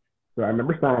 So I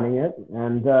remember signing it.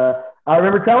 And I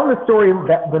remember telling the story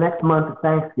the next month at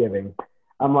Thanksgiving.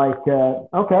 I'm like,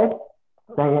 okay,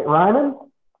 sang it Ryman,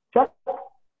 check.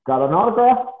 Got an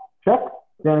autograph, check.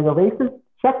 Standing ovation,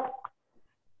 check.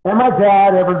 And my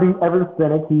dad, ever the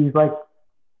cynic, he's like,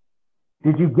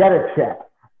 did you get a check?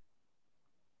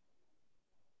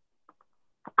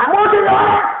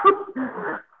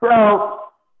 So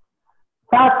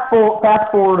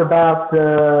fast forward about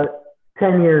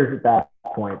 10 years at that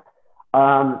point.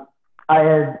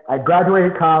 I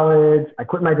graduated college. I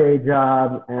quit my day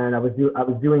job, and I was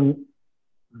doing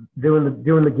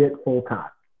the gig full time.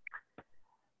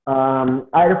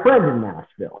 I had a friend in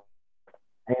Nashville,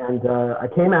 and I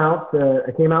came out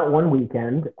one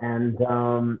weekend, and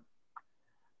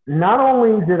not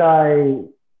only did I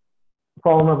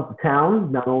fall in love with the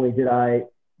town, not only did I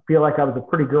feel like I was a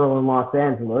pretty girl in Los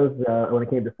Angeles when it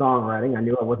came to songwriting. I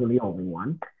knew I wasn't the only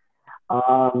one.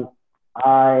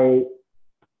 I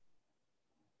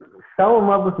fell in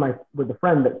love with the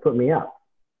friend that put me up.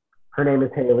 Her name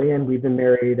is Haley, and we've been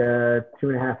married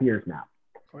 2.5 years now.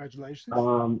 Congratulations.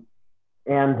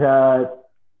 And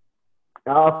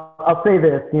I'll say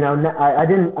this, you know, I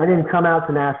didn't come out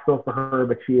to Nashville for her,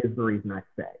 but she is the reason I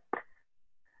stay.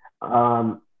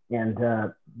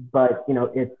 But you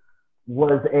know, it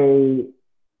was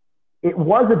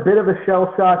a bit of a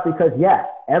shell shock because yes,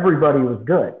 everybody was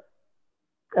good,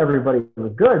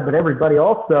 but everybody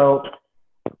also,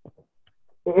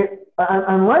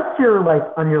 unless you're like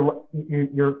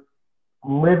you're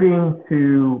living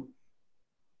to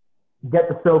get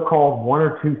the so-called 1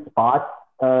 or 2 spots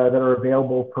that are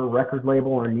available per record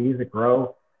label or Music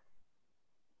Row,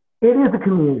 it is a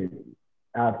community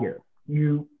out here.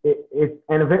 It's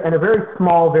a very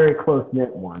small, very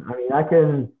close-knit one. I mean,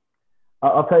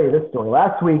 I'll tell you this story.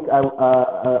 Last week,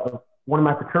 one of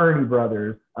my fraternity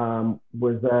brothers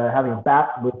was at a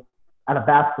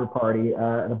bachelor party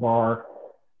at a bar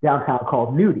downtown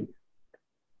called Nudies.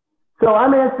 So I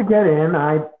managed to get in.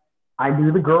 I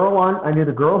knew the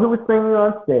girl who was singing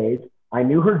on stage. I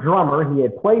knew her drummer. He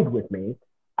had played with me.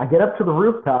 I get up to the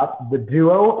rooftop. The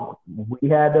duo, we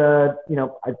had, I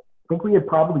think we had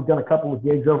probably done a couple of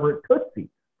gigs over at Tootsie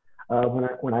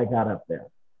when I got up there,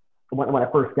 when I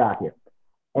first got here.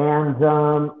 And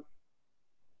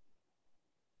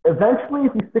eventually,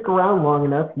 if you stick around long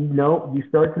enough, you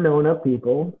start to know enough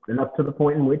people, enough to the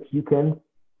point in which you can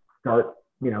start,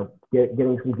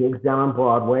 getting some gigs down on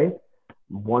Broadway.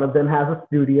 One of them has a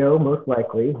studio, most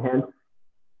likely, hence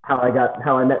how I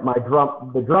met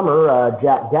the drummer,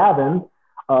 Jack Gavin,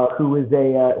 who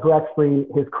actually,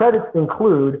 his credits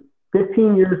include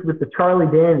 15 years with the Charlie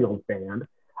Daniels Band.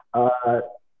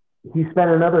 He spent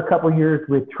another couple years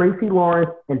with Tracy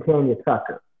Lawrence and Tanya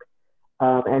Tucker.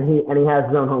 And he has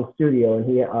his own home studio, and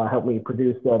he helped me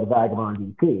produce the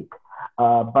Vagabond EP.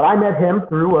 But I met him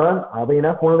through, oddly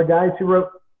enough, one of the guys who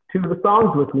wrote 2 of the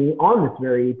songs with me on this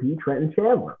very EP, Trenton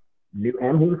Chandler. Knew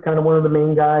him. He was kind of one of the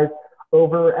main guys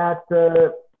over at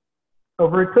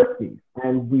Tootsie's,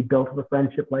 and we built a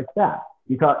friendship like that.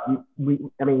 One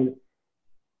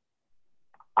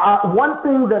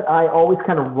thing that I always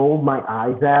kind of rolled my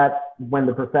eyes at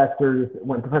when Professor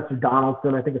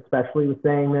Donaldson, I think especially, was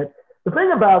saying that the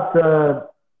thing about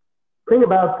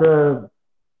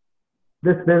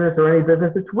this business or any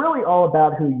business, it's really all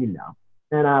about who you know.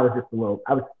 And I was just a little,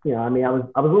 I was a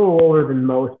little older than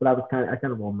most, but I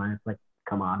kind of rolled my eyes like,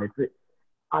 come on,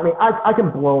 I can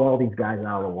blow all these guys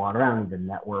out of the water. I don't even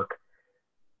network.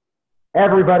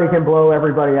 Everybody can blow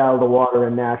everybody out of the water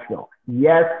in Nashville.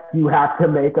 Yes, you have to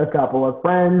make a couple of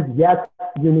friends. Yes,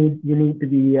 you need to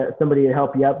be somebody to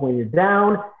help you up when you're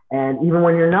down. And even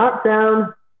when you're not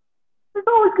down, it's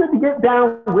always good to get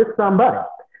down with somebody.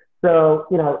 So,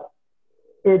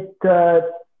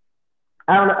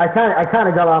 I don't know. I kind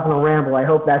of got off on a ramble. I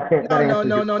hope that can't.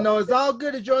 No. It's all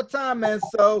good at your time, man.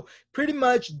 So pretty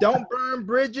much, don't burn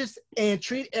bridges and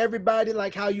treat everybody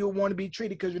like how you want to be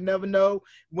treated, because you never know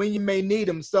when you may need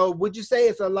them. So would you say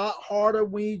it's a lot harder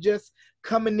when you just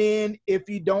coming in if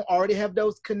you don't already have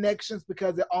those connections?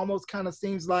 Because it almost kind of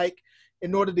seems like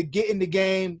in order to get in the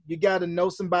game, you got to know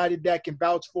somebody that can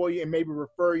vouch for you and maybe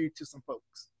refer you to some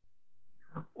folks.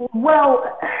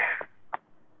 Well,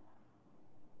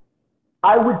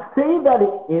 I would say that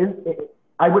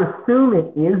I would assume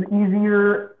it is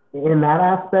easier in that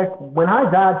aspect. When I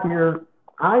got here,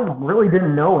 I really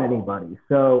didn't know anybody.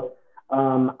 So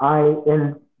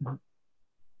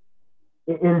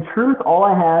in truth, all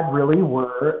I had really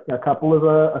were a couple of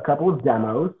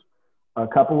demos, a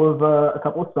couple of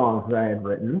songs that I had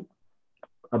written,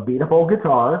 a beat up old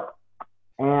guitar,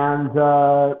 and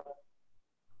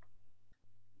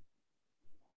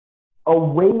a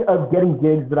way of getting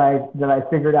gigs that I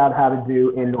figured out how to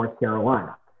do in North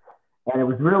Carolina. And it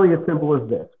was really as simple as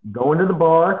this: go into the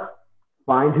bar,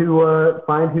 find who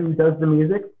does the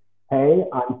music. Hey,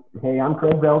 I'm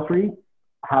Craig Veltri.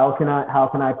 How can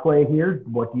I play here?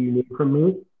 What do you need from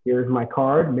me? Here's my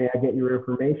card. May I get your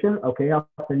information? Okay, I'll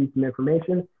send you some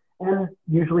information. and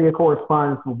usually a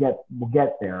correspondence will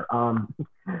get there. I'll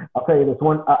tell you this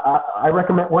one. I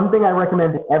recommend one thing I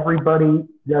recommend to everybody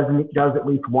does at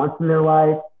least once in their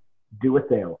life: do a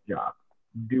sales job.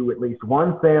 Do at least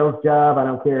one sales job. I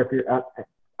don't care if you're.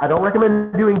 I don't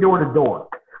recommend doing door to door,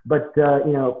 but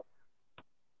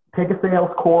take a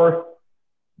sales course.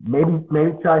 Maybe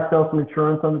try sell some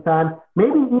insurance on the time.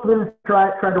 Maybe even try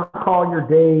to recall your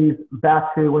days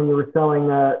back to when you were selling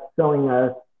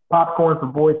popcorn for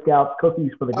Boy Scouts,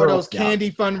 cookies for the Girl those Scouts.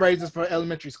 Candy fundraisers for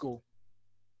elementary school.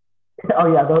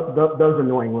 Oh yeah, those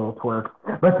annoying little twerks.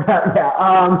 But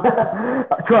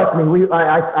trust me,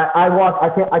 I walk. I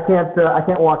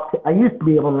can't walk. I used to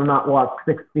be able to not walk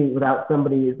 6 feet without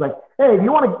somebody. It's like, hey,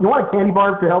 you want a candy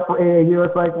bar to help for AAU?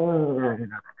 It's like,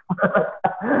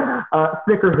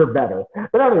 Snickers are better.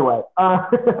 But anyway,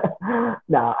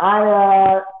 no,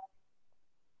 I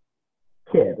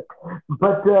kid.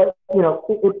 But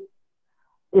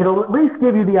it'll at least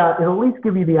give you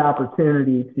the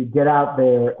opportunity to get out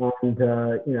there and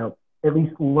at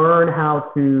least learn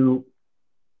how to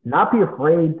not be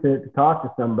afraid to talk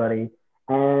to somebody.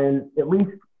 And at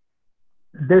least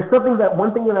there's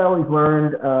one thing that I always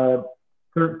learned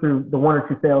through the one or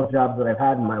two sales jobs that I've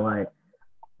had in my life: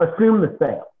 assume the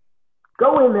sale.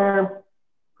 Go in there.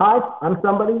 Hi, I'm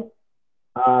somebody.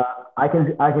 I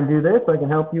can do this. I can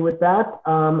help you with that.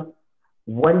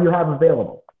 What do you have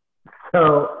available?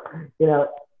 So,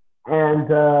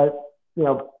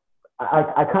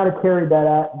 I kind of carried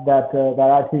that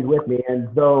attitude with me. And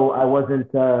though I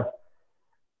wasn't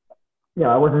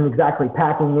exactly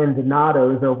packing in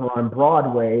Donato's over on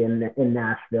Broadway in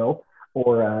Nashville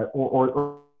or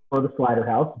the Slider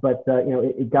House, but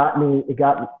it got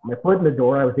my foot in the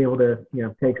door. I was able to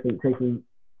take some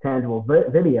tangible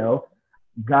video,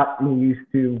 got me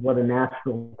used to what a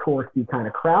Nashville touristy kind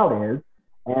of crowd is.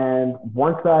 And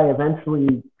once I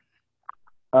eventually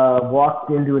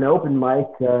walked into an open mic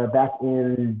back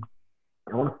in,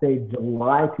 I want to say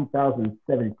July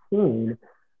 2017,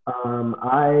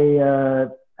 I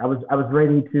was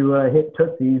ready to hit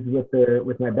Tootsie's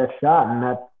with my best shot, and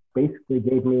that basically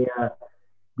gave me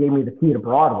the key to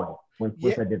Broadway once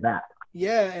I did that.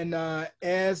 Yeah, and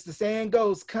as the saying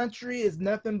goes, country is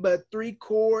nothing but three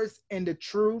chords and the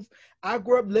truth. I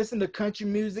grew up listening to country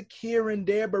music here and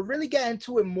there, but really got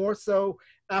into it more so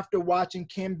after watching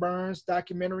Ken Burns'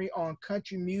 documentary on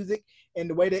country music and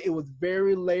the way that it was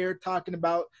very layered, talking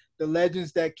about the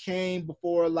legends that came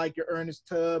before, like your Ernest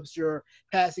Tubbs, your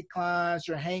Patsy Cline,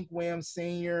 your Hank Williams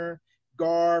Sr.,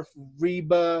 Garth,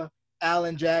 Reba,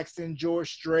 Alan Jackson,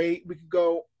 George Strait. We could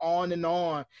go on and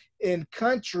on. And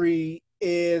country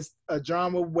is a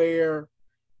genre where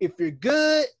if you're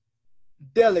good,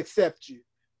 they'll accept you,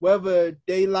 whether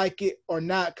they like it or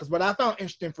not. Because what I found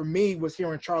interesting for me was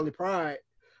hearing Charlie Pride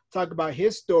talk about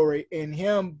his story and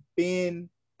him being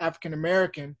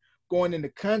African-American, going into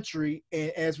country.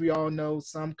 And as we all know,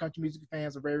 some country music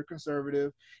fans are very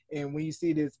conservative. And when you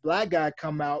see this black guy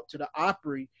come out to the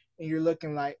Opry, and you're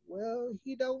looking like, well,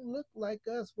 he don't look like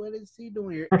us. What is he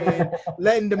doing here? And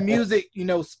letting the music,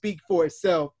 speak for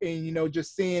itself. And,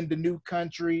 just seeing the new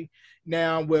country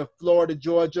now with Florida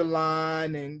Georgia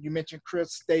Line. And you mentioned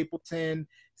Chris Stapleton,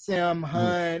 Sam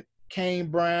Hunt,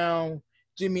 Kane Brown,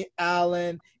 Jimmy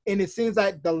Allen. And it seems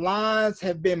like the lines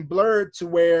have been blurred to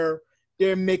where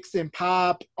they're mixing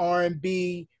pop,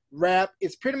 R&B, rap.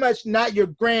 It's pretty much not your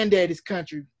granddaddy's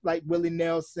country, like Willie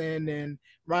Nelson and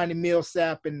Ronnie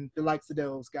Millsap and the likes of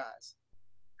those guys.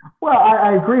 Well,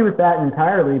 I agree with that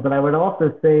entirely, but I would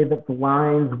also say that the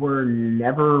lines were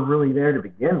never really there to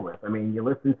begin with. I mean,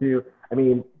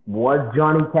 was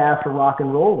Johnny Cash a rock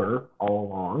and roller all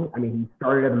along? I mean, he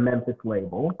started at a Memphis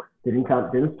label, didn't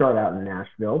start out in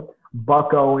Nashville.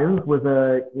 Buck Owens was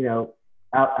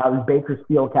out in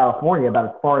Bakersfield, California, about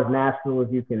as far as Nashville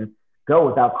as you can go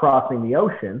without crossing the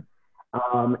ocean.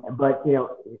 But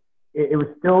it was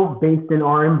still based in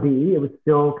R&B. It was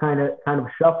still kind of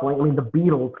shuffling. I mean, the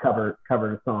Beatles covered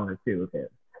a song or two of his.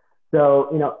 So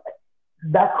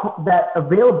that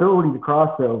availability to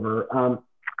crossover.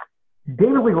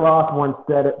 David Lee Roth once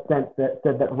said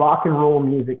that rock and roll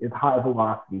music is high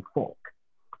velocity folk.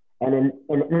 And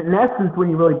in essence, when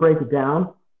you really break it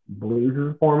down, blues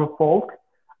is a form of folk.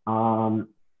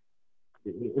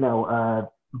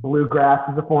 Bluegrass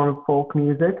is a form of folk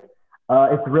music.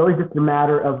 It's really just a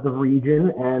matter of the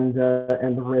region and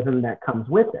the rhythm that comes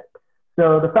with it.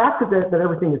 So the fact that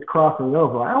everything is crossing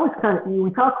over, I always we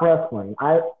talk wrestling.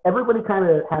 Everybody kind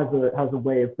of has a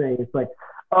way of saying, it's like,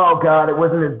 oh God, it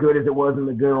wasn't as good as it was in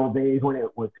the good old days when it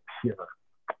was pure.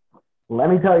 Let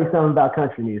me tell you something about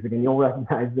country music, and you'll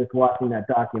recognize this watching that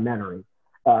documentary.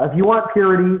 If you want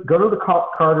purity, go to the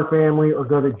Carter family or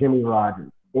go to Jimmy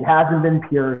Rogers. It hasn't been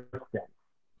pure since.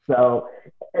 So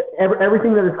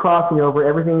everything that is crossing over,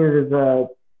 everything that is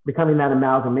becoming that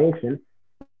amalgamation,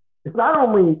 it's not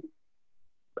only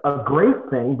a great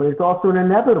thing, but it's also an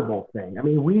inevitable thing. I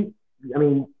mean, we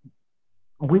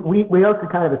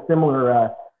hosted kind of a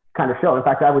similar kind of show. In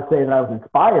fact, I would say that I was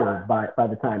inspired by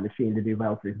the Time Machine to do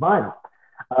Metal Street Vinyl.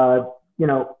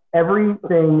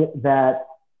 Everything that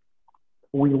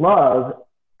we love,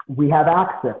 we have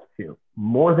access to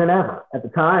more than ever. At the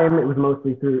time, it was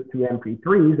mostly through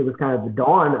MP3s. It was kind of the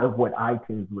dawn of what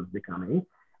iTunes was becoming.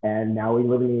 And now we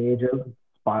live in the age of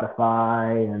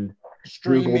Spotify and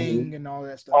streaming Google, and all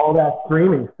that stuff. All that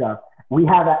streaming stuff. We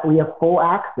have full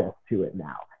access to it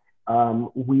now.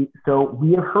 We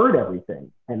have heard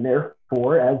everything, and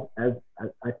therefore, as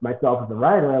myself as a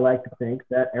writer, I like to think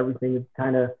that everything is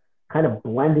kind of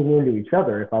blending into each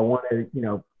other. If I want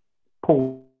to,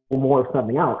 pull more of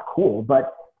something out, cool.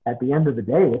 But at the end of the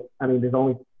day, there's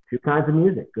only two kinds of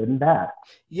music, good and bad.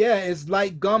 Yeah, it's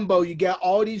like gumbo. You got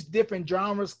all these different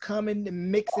genres coming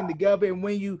and mixing together. And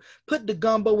when you put the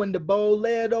gumbo in the bowl,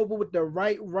 lay it over with the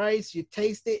right rice, you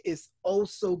taste it, it's oh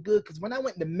so good. Because when I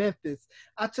went to Memphis,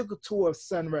 I took a tour of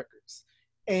Sun Records.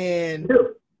 And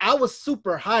I was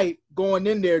super hyped going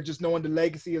in there, just knowing the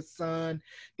legacy of Sun,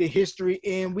 the history.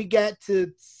 And we got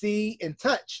to see and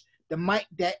touch the mic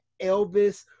that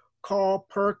Elvis, Carl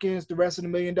Perkins, the rest of the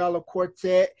 $1 Million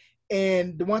Quartet.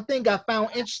 And the one thing I found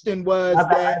interesting was I have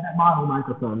that model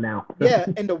microphone now. Yeah,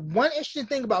 and the one interesting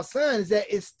thing about Sun is that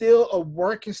it's still a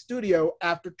working studio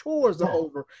after tours are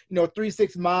over.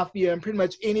 3-6 Mafia and pretty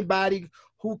much anybody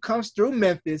who comes through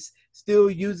Memphis still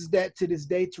uses that to this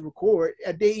day to record.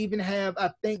 They even have,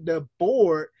 I think, the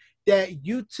board that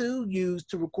U2 used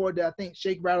to record the, I think,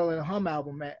 Shake, Rattle, and Hum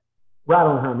album at.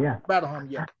 Rattle and Hum, yeah. Rattle Hum,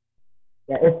 yeah.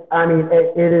 Yeah,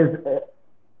 it is.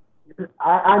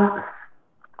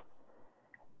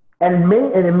 And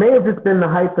it may have just been the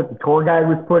hype that the tour guide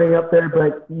was putting up there,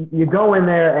 but you go in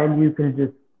there and you can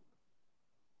just,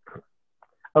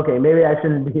 okay, maybe I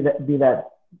shouldn't be that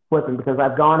flippant, because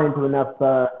I've gone into enough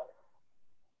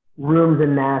rooms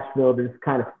in Nashville to just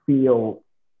kind of feel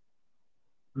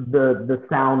the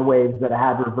sound waves that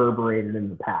have reverberated in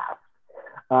the past.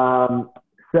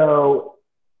 So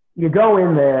you go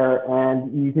in there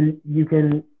and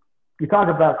you talk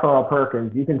about Carl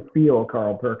Perkins, you can feel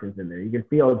Carl Perkins in there. You can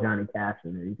feel Johnny Cash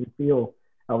in there. You can feel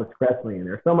Elvis Presley in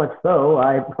there. So much so,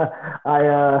 I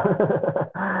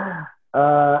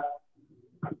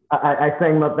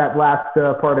sang that last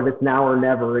part of It's Now or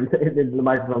Never into the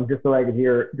microphone just so I could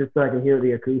hear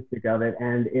the acoustic of it,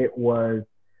 and it was,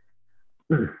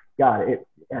 God,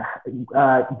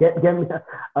 get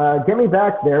me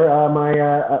back there.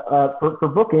 For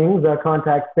bookings,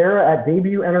 contact Sarah at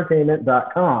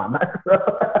debutentertainment.com.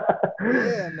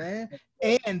 Yeah, man.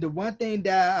 And the one thing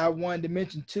that I wanted to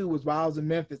mention too was while I was in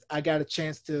Memphis, I got a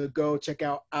chance to go check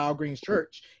out Al Green's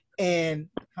church. And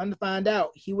come to find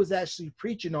out, he was actually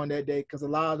preaching on that day, because a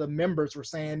lot of the members were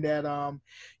saying that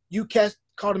you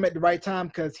caught him at the right time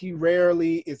because he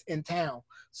rarely is in town.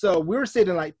 So we were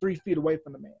sitting like 3 feet away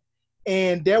from the man.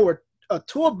 And there were a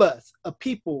tour bus of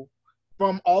people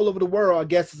from all over the world. I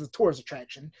guess it's a tourist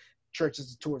attraction. Church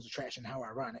is a tourist attraction. How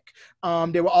ironic.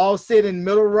 They were all sitting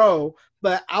middle row,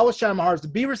 but I was trying my hardest to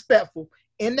be respectful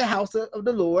in the house of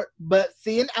the Lord, but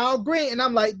seeing Al Green, and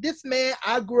I'm like, this man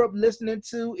I grew up listening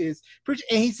to is preaching,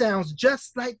 and he sounds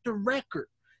just like the record.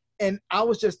 And I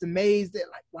was just amazed at,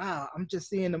 like, wow, I'm just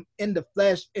seeing him in the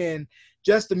flesh, and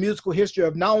just the musical history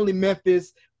of not only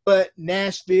Memphis, but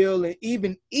Nashville and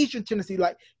even Eastern Tennessee,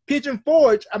 like Pigeon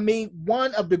Forge.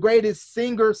 One of the greatest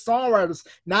singer-songwriters,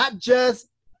 not just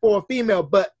for a female,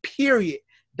 but period.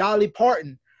 Dolly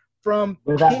Parton from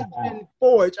Pigeon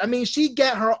Forge. She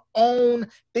got her own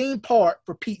theme park,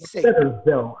 for Pete's sake.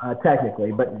 Still,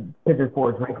 technically, but Pigeon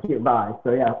Forge might get by,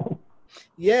 so yeah.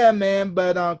 Yeah, man,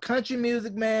 but country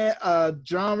music, man, a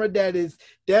genre that is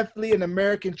definitely an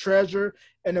American treasure,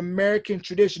 an American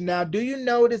tradition. Now, do you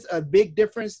notice a big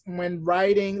difference when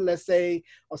writing, let's say,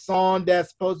 a song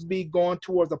that's supposed to be going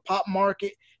towards a pop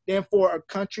market than for a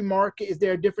country market? Is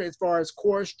there a difference as far as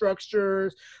chorus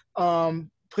structures,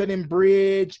 putting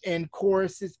bridge and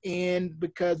choruses in?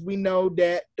 Because we know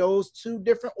that those two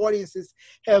different audiences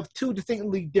have two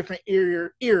distinctly different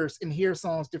ears and hear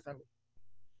songs differently.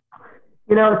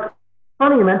 It's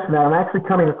funny you mentioned that. I'm actually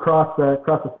coming across a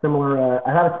similar.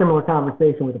 I had a similar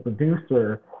conversation with a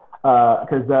producer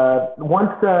Because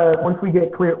once we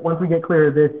get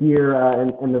clear this year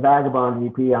in the Vagabond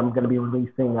EP, I'm going to be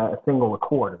releasing a single a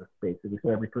quarter, basically. So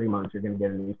every 3 months, you're going to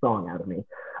get a new song out of me.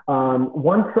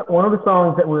 One of the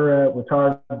songs that we're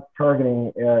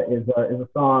targeting is a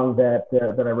song that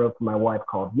I wrote for my wife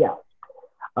called Yes.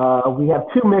 We have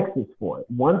two mixes for it.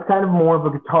 One's kind of more of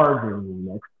a guitar dream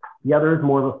mix. The other is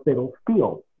more of a fiddle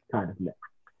steel kind of mix.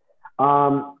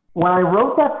 When I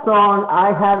wrote that song,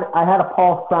 I had a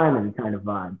Paul Simon kind of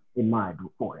vibe in mind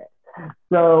for it.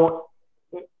 So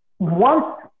once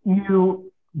you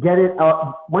get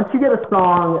a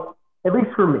song, at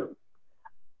least for me,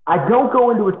 I don't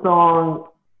go into a song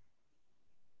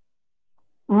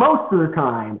most of the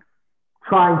time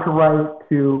trying to write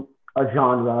to a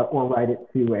genre or write it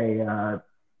to a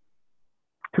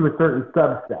certain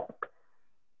subset.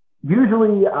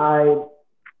 Usually, I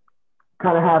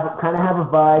kind of have a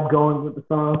vibe going with the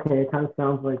song. Okay, it kind of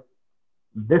sounds like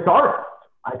this artist.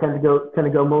 I tend to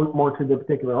go more to the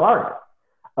particular artist.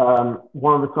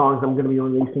 One of the songs I'm going to be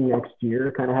releasing next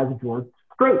year kind of has a George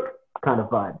Strait kind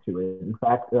of vibe to it. In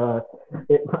fact,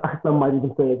 some might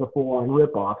even say it's a full-on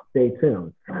ripoff. Stay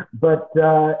tuned. But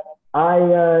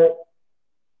I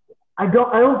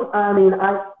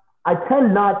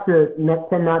tend not to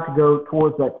go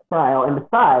towards that style. And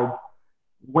besides,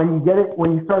 when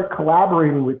you start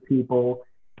collaborating with people,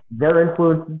 their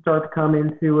influences start to come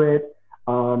into it,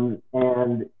 and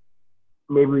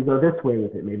maybe we go this way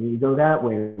with it, maybe we go that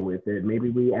way with it, maybe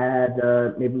we add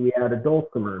a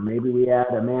dulcimer, maybe we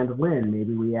add a mandolin,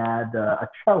 maybe we add a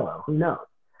cello, who knows?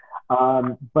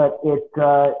 But it's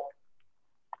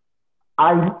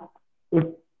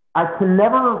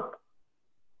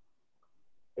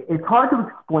hard to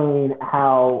explain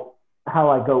how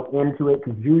I go into it,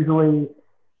 because usually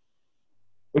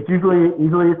it's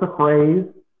a phrase.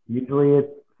 Usually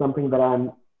it's something that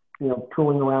I'm,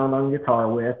 tooling around on guitar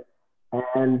with,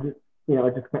 and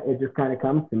it just kind of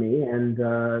comes to me. And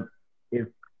if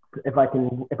I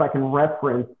can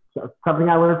reference something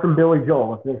I learned from Billy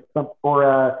Joel,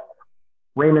 or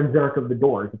Raymond Zerk of the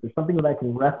Doors, if there's something that I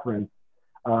can reference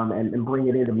and bring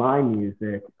it into my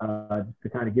music, just to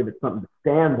kind of give it something to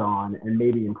stand on and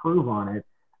maybe improve on it,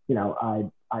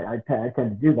 I tend to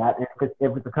do that. And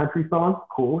if it's a country song,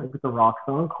 cool. If it's a rock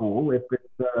song, cool. If it's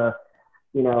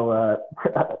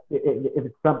if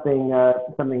it's something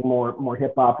more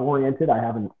hip hop oriented, I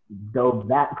haven't dove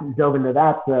into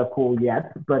that pool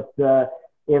yet. But wherever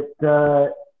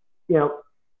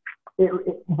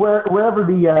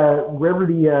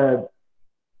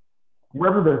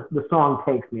the song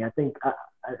takes me, I think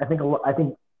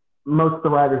most of the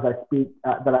writers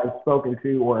that I've spoken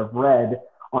to or have read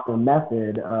on the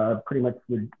method pretty much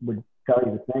would tell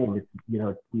you the same. It's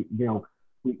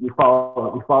we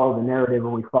follow the narrative,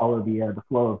 or we follow the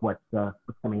flow of what's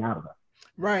coming out of us.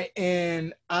 Right,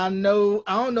 and I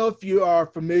don't know if you are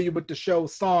familiar with the show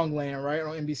Songland, right,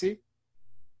 on NBC.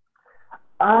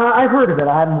 I've heard of it.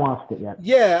 I haven't watched it yet.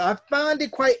 Yeah, I find it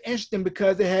quite interesting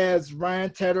because it has Ryan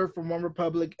Tedder from One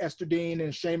Republic, Esther Dean,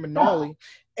 and Shane McNally,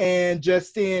 and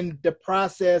just seeing the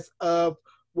process of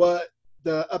what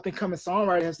the up-and-coming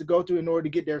songwriter has to go through in order to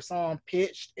get their song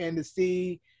pitched, and to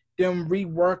see them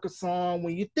rework a song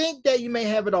when you think that you may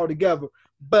have it all together,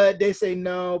 but they say,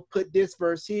 no, put this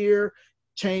verse here,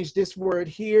 change this word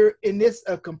here, and it's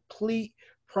a complete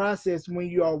process when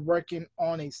you are working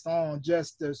on a song.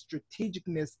 Just the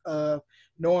strategicness of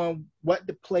knowing what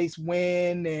to place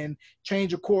when, and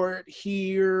change a chord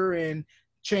here and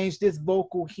change this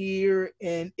vocal here,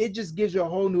 and it just gives you a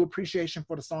whole new appreciation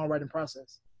for the songwriting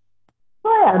process.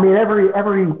 Well, yeah, I mean, every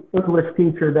English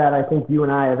teacher that I think you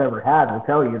and I have ever had will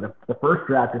tell you the first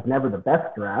draft is never the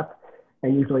best draft,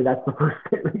 and usually that's the first.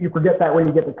 You forget that when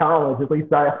you get to college. At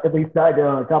least I did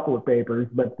on a couple of papers.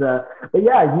 But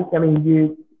yeah,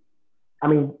 you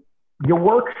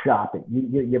workshop it.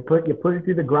 You put it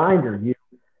through the grinder. You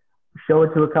show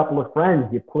it to a couple of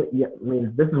friends. This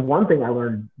is one thing I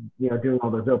learned, doing all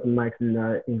those open mics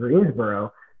in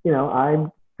Greensboro. I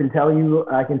can tell you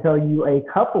a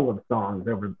couple of songs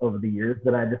over the years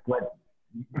that I just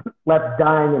left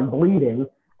dying and bleeding,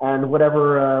 and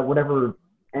whatever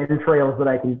entrails that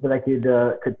I could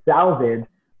salvage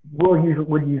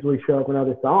would usually show up in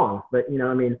other songs. But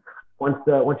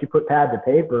once you put pad to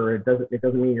paper, it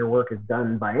doesn't mean your work is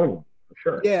done by any, for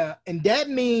sure. Yeah, and that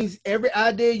means every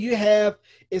idea you have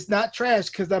is not trash.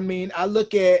 Because I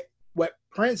look at what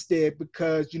Prince did,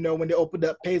 because when they opened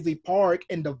up Paisley Park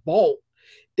and the vault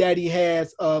that he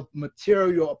has of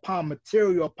material upon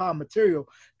material upon material,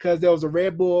 because there was a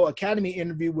Red Bull Academy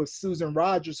interview with Susan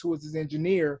Rogers, who was his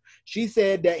engineer. She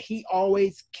said that he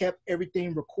always kept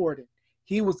everything recorded.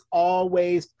 he was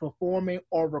always performing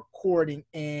or recording,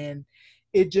 and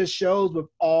it just shows with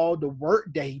all the work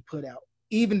that he put out,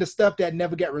 even the stuff that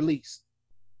never got released.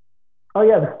 Oh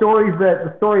yeah, the story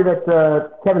that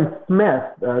Kevin Smith,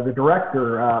 the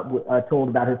director, told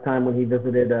about his time when he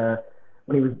visited,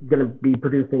 when he was going to be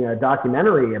producing a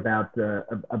documentary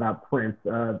about Prince.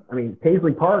 I mean,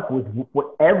 Paisley Park was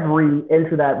every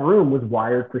inch of that room was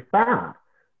wired for sound.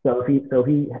 So if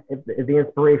the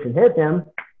inspiration hit him,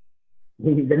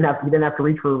 he didn't have to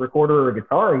reach for a recorder or a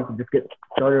guitar. He could just get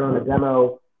started on a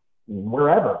demo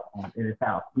wherever in his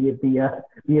house, be it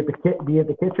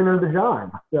the kitchen or the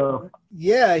John. So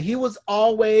yeah, he was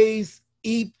always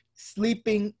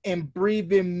sleeping, and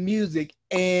breathing music.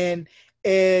 And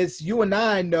as you and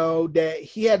I know, that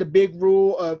he had a big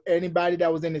rule of anybody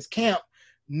that was in his camp,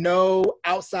 no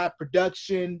outside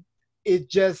production. It's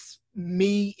just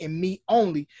me and me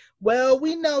only. Well,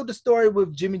 we know the story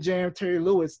with Jimmy Jam, Terry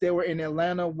Lewis. They were in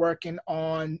Atlanta working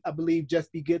on, I believe,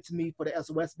 Just Be Good to Me for the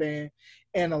SOS band.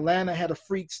 And Atlanta had a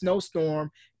freak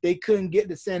snowstorm. They couldn't get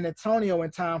to San Antonio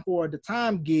in time for the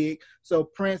Time gig. So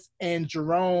Prince and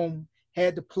Jerome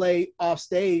had to play off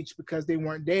stage because they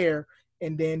weren't there.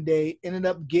 And then they ended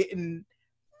up getting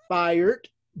fired.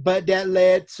 But that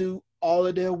led to all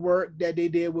of their work that they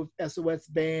did with SOS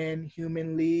Band,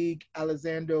 Human League,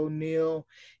 Alexander O'Neal,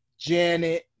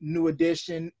 Janet, New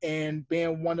Edition, and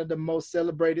being one of the most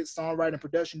celebrated songwriting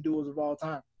production duos of all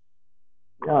time.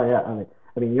 Oh yeah,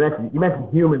 I mean, you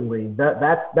mentioned Human League.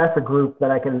 That's a group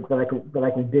that I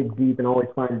can dig deep and always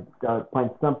find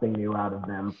something new out of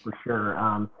them for sure.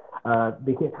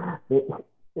 They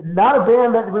not a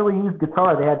band that really used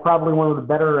guitar. They had probably one of the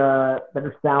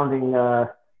better sounding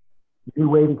new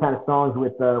wavy kind of songs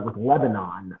with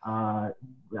Lebanon. I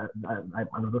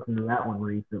was listening to that one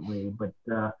recently, but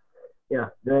yeah,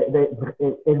 they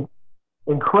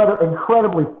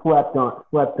incredibly slept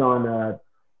on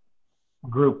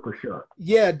group for sure.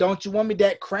 Yeah, Don't You Want Me?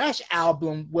 That Crash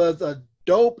album was a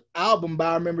dope album, but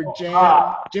I remember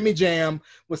Jimmy Jam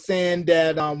was saying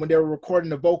that when they were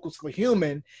recording the vocals for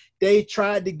Human, they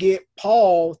tried to get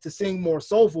Paul to sing more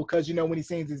soulful because, you know, when he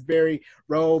sings, it's very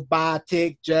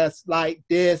robotic, just like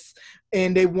this.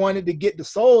 And they wanted to get the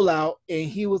soul out, and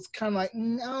he was kind of like,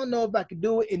 I don't know if I could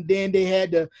do it. And then they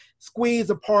had to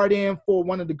squeeze a part in for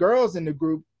one of the girls in the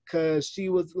group because she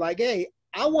was like, hey,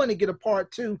 I want to get a part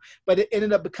too, but it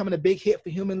ended up becoming a big hit for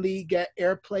Human League, got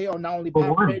airplay on not only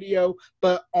pop radio,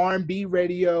 but R&B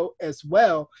radio as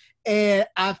well. And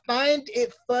I find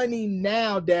it funny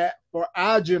now that for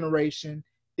our generation,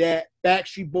 that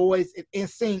Backstreet Boys and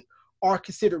NSYNC are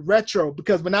considered retro,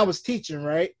 because when I was teaching,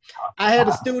 right, I had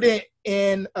a student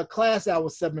in a class I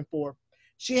was 7 for.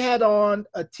 She had on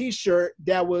a t-shirt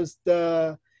that was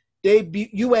the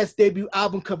US debut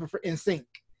album cover for NSYNC.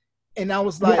 And I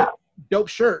was like, dope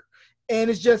shirt. And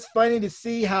it's just funny to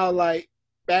see how like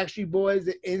Backstreet Boys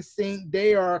and NSYNC,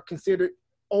 they are considered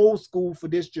old school for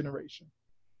this generation.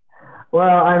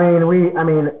 Well, I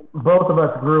mean, both of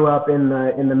us grew up in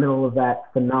the middle of that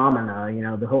phenomena. You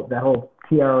know, that whole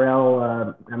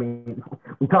TRL. I mean,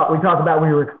 we talk about we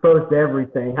were exposed to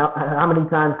everything. How many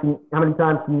times can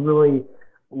you really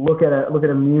look at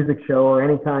a music show or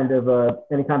any kind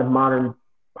of modern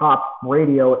pop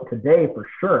radio today for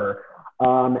sure?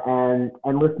 And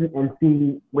listen and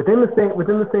see within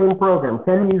the same program,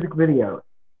 10 music videos,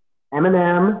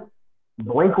 Eminem,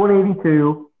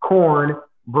 Blink-182, Korn,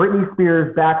 Britney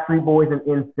Spears, Backstreet Boys, and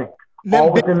NSYNC,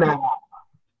 all within that,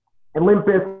 and Limp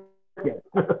Bizkit.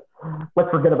 Let's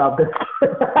forget about this.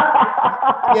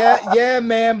 yeah,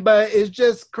 man. But it's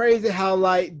just crazy how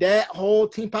like that whole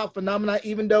teen pop phenomenon,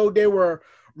 even though they were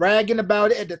ragging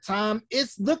about it at the time,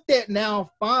 it's looked at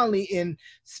now finally in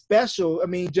special. I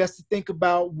mean, just to think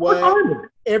about what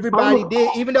everybody did,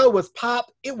 even though it was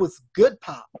pop, it was good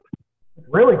pop.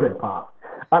 Really good pop.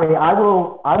 I mean, I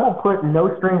will put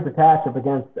No Strings Attached up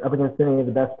against any of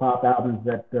the best pop albums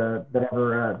that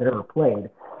ever played.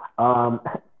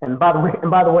 And by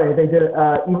the way, they did.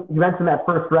 You mentioned that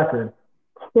first record,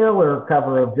 killer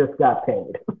cover of Just Got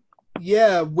Paid.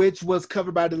 Yeah, which was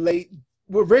covered by the late.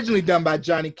 Originally done by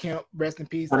Johnny Kemp, rest in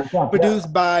peace,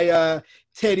 produced by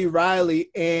Teddy Riley.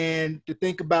 And to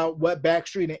think about what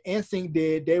Backstreet and NSYNC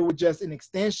did, they were just an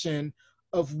extension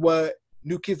of what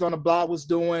New Kids on the Block was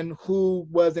doing, who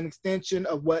was an extension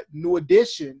of what New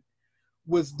Edition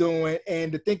was doing.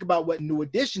 And to think about what New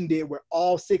Edition did, where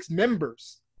all 6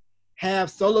 members have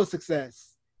solo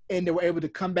success, and they were able to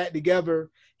come back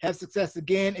together, have success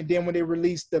again. And then when they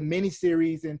released the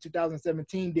miniseries in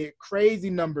 2017, did crazy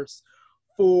numbers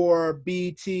for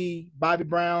BET. Bobby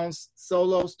Brown's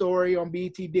solo story on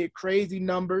BET did crazy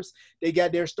numbers. They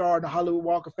got their star in the Hollywood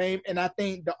Walk of Fame. And I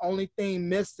think the only thing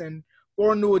missing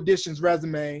for New Edition's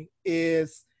resume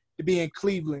is to be in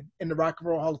Cleveland in the Rock and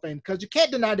Roll Hall of Fame, because you can't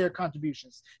deny their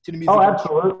contributions to the music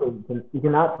industry. Absolutely. You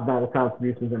cannot deny the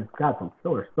contributions, and it's got some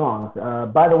killer songs.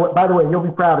 By the way, you'll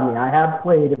be proud of me. I have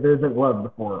played If There Isn't Love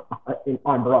before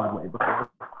on Broadway before.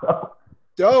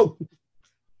 So.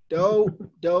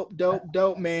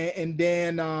 Dope, man. And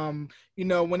then,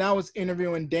 when I was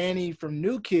interviewing Danny from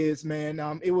New Kids, man,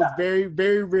 it was very,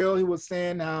 very real. He was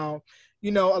saying how,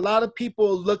 a lot of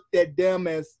people looked at them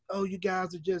as, oh, you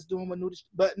guys are just doing what New,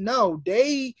 but no,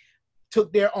 they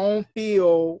took their own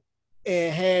feel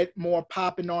and had more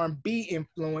pop and R&B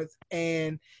influence,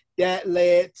 and that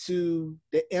led to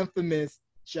the infamous,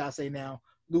 shall I say now,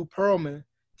 Lou Pearlman,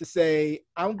 to say,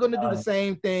 I'm going to do the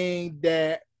same thing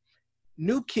that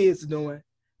New Kids are doing,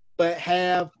 but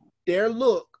have their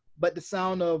look, but the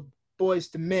sound of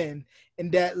Boyz II Men,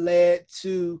 and that led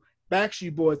to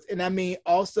Backstreet Boys. And I mean,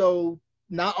 also,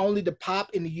 not only the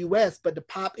pop in the US, but the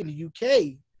pop in the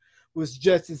UK was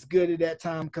just as good at that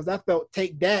time, because I felt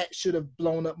Take That should have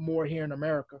blown up more here in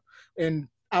America. And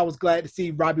I was glad to see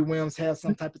Robbie Williams have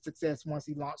some type of success once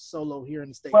he launched solo here in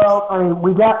the States. Well, I mean,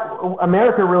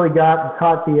 America really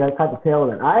caught the tail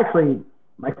of it.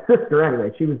 My sister, anyway,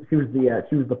 she was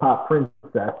the pop princess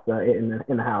in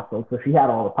the household, so she had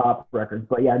all the pop records.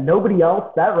 But yeah, nobody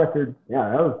else. That record,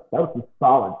 yeah, that was some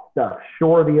solid stuff.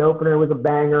 Sure, the opener was a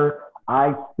banger.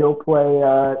 I still play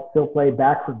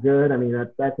Back for Good. I mean,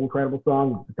 that's an incredible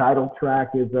song. The title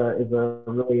track is a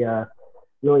really I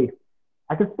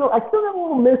still get a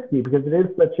little misty because it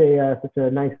is such a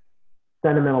nice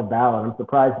sentimental ballad. I'm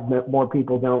surprised that more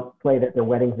people don't play it at their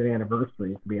weddings and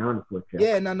anniversaries, to be honest with you.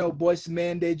 Yeah, and I know Boyz II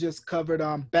Men, they just covered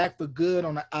Back for Good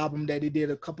on an album that they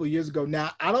did a couple of years ago. Now,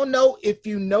 I don't know if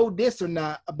you know this or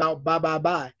not about Bye Bye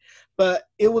Bye, but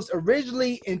it was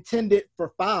originally intended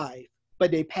for 5,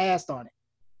 but they passed on it.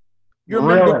 You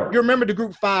remember the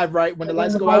group 5, right? When the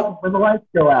lights go out? When the lights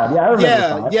go out, yeah, I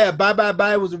remember. Yeah. Bye Bye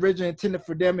Bye was originally intended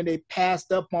for them, and they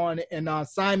passed up on it. And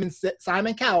Simon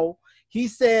Cowell, he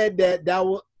said that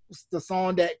was the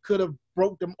song that could have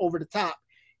broke them over the top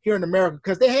here in America,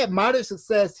 because they had moderate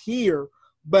success here,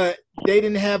 but they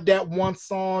didn't have that one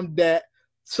song that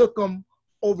took them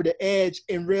over the edge.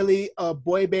 And really, a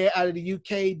boy band out of the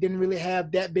UK didn't really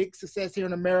have that big success here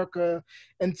in America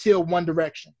until One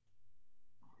Direction.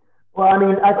 Well, I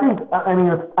remember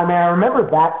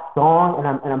that song, and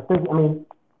I'm thinking,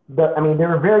 they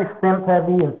were very synth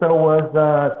heavy, and so was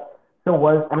the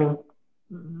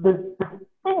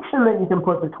distinction that you can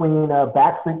put between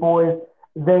Backstreet Boys.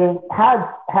 They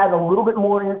had a little bit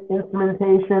more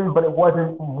instrumentation, but it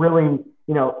wasn't really,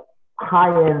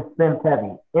 high-end synth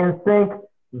heavy. NSYNC,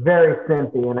 very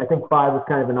synthy, and I think 5 was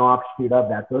kind of an offshoot of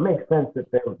that. So it makes sense that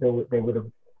they would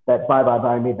have, that Bye Bye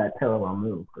Bye made that parallel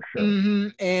move for sure. Mm-hmm.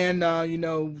 And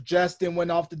Justin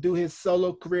went off to do his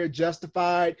solo career,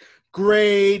 Justified,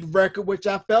 great record, which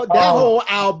I felt that whole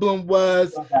album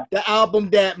was the album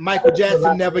that Michael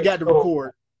Jackson never got to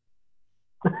record.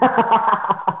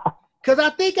 Because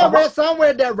I think I read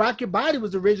somewhere that Rock Your Body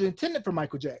was originally intended for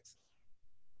Michael Jackson.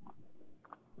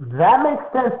 That makes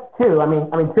sense too. I mean,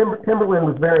 Timberland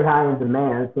was very high in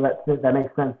demand, so that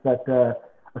makes sense that a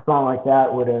song like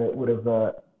that would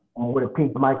have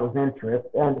piqued Michael's interest.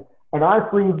 And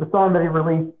honestly, the song that he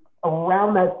released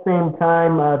around that same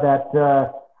time that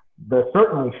the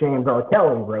certainly shamed R.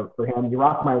 Kelly wrote for him, "You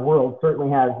Rock My World,"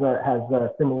 certainly has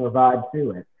a similar vibe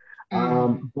to it.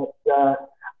 But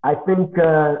I think.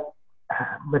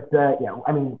 What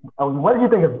did you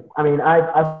think of? I mean,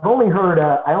 I've only heard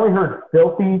I only heard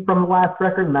 "Filthy" from the last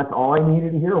record, and that's all I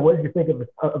needed to hear. What did you think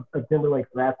of Timberlake's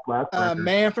last record?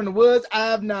 "Man from the Woods." I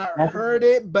have not heard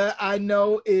it, but I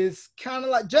know it's kind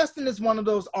of like Justin is one of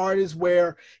those artists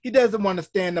where he doesn't want to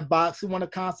stay in the box. He want to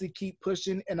constantly keep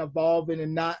pushing and evolving,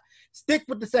 and not stick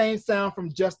with the same sound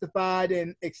from Justified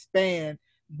and expand.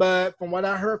 But from what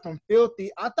I heard from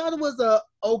 "Filthy," I thought it was a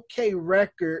okay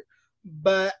record.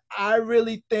 But I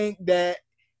really think that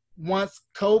once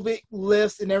COVID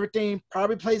lifts and everything,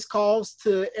 probably place calls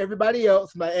to everybody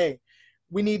else, but hey,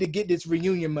 we need to get this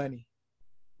reunion money.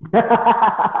 Well,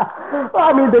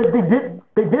 I mean,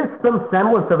 they did some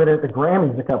semblance of it at the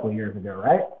Grammys a couple of years ago,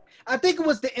 right? I think it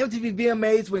was the MTV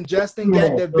VMAs when Justin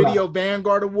got the Video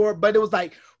Vanguard Award, but it was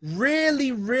like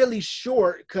really, really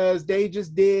short because they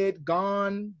just did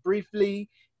Gone briefly,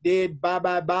 did Bye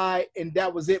Bye Bye, and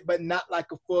that was it, but not like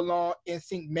a full-on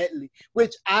NSYNC medley,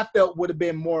 which I felt would have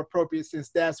been more appropriate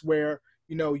since that's where,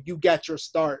 you got your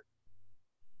start.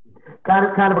 Kind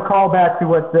of a callback to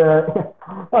what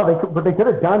what they could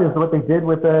have done is what they did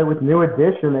with New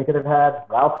Edition. They could have had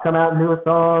Ralph come out and do a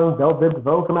song, Bell Biv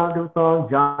DeVoe come out and do a song,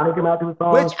 Johnny come out and do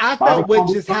a Which song, I Bobby felt which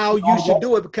Crumble is how you should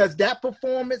do it, because that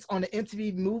performance on the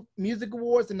MTV Music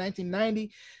Awards in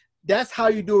 1990, that's how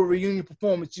you do a reunion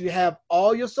performance. You have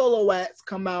all your solo acts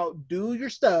come out, do your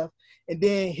stuff, and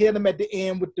then hit them at the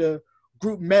end with the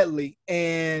group medley.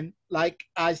 And like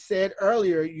I said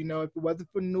earlier, you know, if it wasn't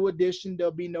for New Edition,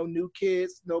 there'll be no New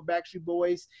Kids, no Backstreet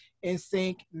Boys,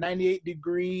 NSYNC, 98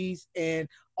 Degrees, and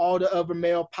all the other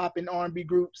male pop and R&B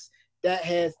groups that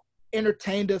has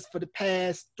entertained us for the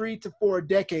past 3 to 4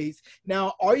 decades.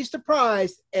 Now, are you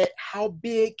surprised at how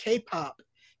big K-pop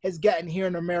has gotten here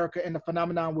in America and the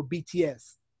phenomenon with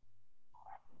BTS?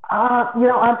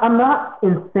 I'm not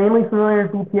insanely familiar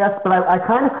with BTS, but I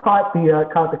kind of caught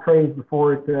the craze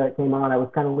before it came on. I was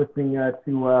kind of listening to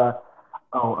who's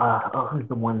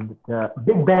the one that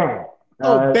Big Bang.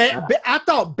 I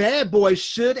thought Bad Boy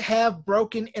should have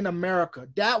broken in America.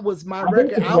 That was my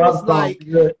record. I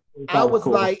was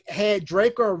like, had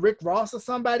Drake or Rick Ross or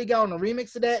somebody got on a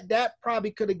remix of that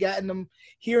probably could have gotten them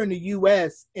here in the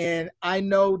US. And I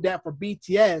know that for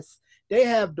BTS, they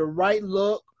have the right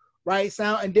look, right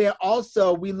sound. And then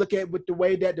also we look at with the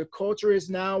way that the culture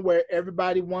is now, where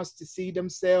everybody wants to see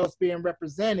themselves being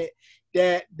represented,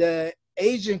 that the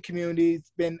Asian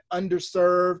community's been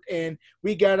underserved, and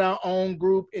we got our own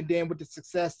group. And then with the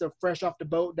success of Fresh Off the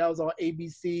Boat, that was on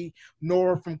ABC,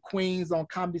 Nora from Queens on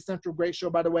Comedy Central, great show,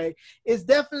 by the way. It's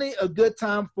definitely a good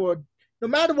time for, no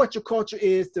matter what your culture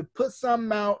is, to put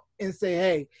something out and say,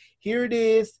 hey, here it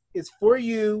is, it's for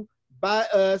you, by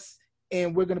us,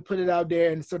 and we're going to put it out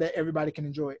there, and so that everybody can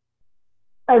enjoy it.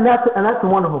 And that's a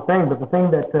wonderful thing. But the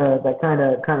thing that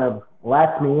kind of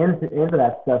latched me into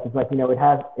that stuff is, like, you know, it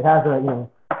had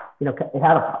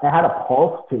a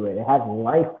pulse to it. It had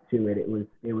life to it. It was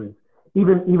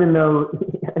even though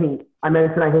I mean, I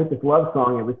mentioned I Hate This Love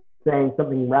Song, it was saying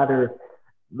something rather.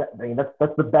 I mean,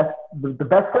 that's the best. The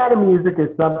best kind of music is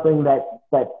something that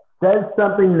says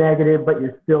something negative, but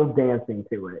you're still dancing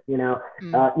to it. You know,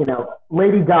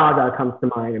 Lady Gaga comes to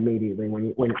mind immediately when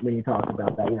you talk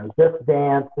about that. You know, Just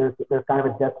Dance. There's kind of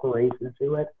a desperation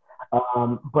to it.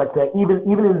 But even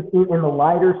in the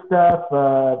lighter stuff,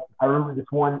 I remember this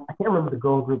one. I can't remember the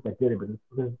girl group that did it, but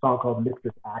there's a song called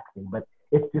Mistress Acting. But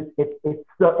it's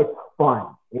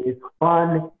fun. It is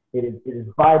fun. It is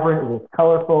vibrant. It is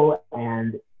colorful,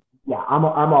 and yeah, I'm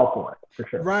all for it, for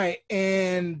sure. Right.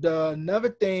 And another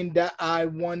thing that I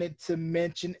wanted to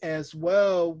mention as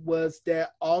well was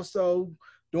that also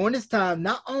during this time,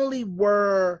 not only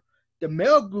were the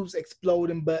male groups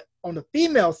exploding, but on the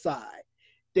female side,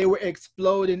 they were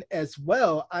exploding as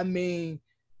well. I mean,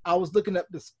 I was looking up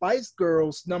the Spice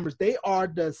Girls numbers. They are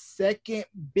the second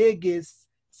biggest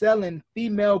selling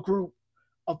female group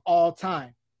of all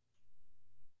time.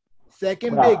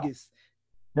 Second biggest.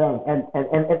 Yeah, and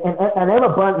Emma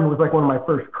Bunton was like one of my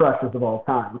first crushes of all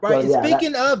time. Right. So, yeah,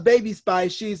 speaking of Baby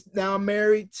Spice, she's now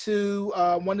married to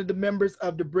one of the members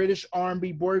of the British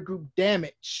R&B boy group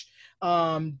Damage.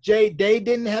 They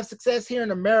didn't have success here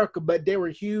in America, but they were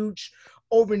huge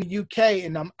over in the UK.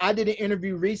 And I did an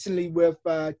interview recently with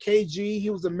KG. He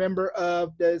was a member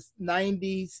of the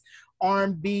 90s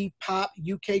R&B pop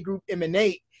UK group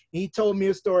Emanate. He told me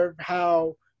a story of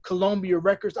how Columbia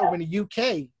Records over in the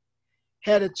UK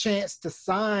had a chance to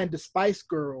sign the Spice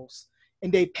Girls,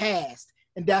 and they passed,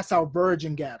 and that's how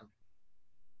Virgin got them.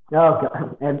 Oh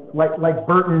God! And like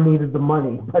Burton needed the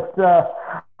money. But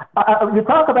you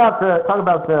talk about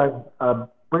the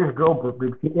British girl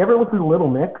groups. You ever listen to Little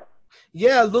Mix?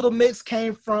 Yeah, Little Mix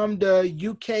came from the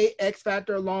UK X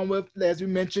Factor, along with, as we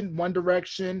mentioned, One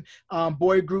Direction,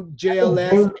 boy group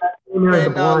JLS,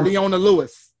 and Leona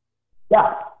Lewis.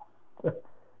 Yeah.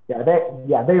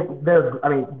 They're. I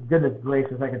mean, goodness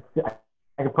gracious, I could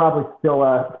probably still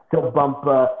bump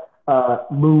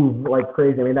Move like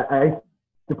crazy. I mean, I used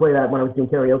to play that when I was doing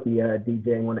karaoke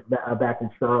DJing back in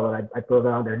Charlotte. I throw that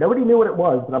on there. Nobody knew what it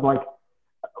was, but I'm like,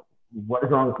 what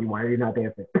is wrong with you? Why are you not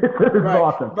dancing? It's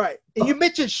awesome. Right. And you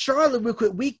mentioned Charlotte real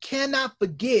quick. We cannot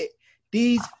forget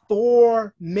these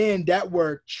 4 men that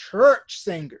were church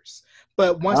singers,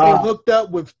 but once they hooked up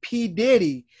with P.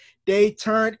 Diddy, they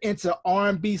turned into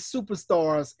R&B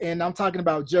superstars, and I'm talking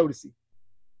about Jodeci.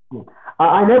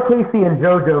 I know Casey and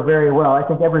JoJo very well. I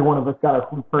think every one of us got a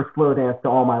first slow dance to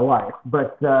All My Life.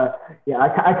 But yeah,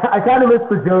 I kind of miss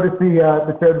the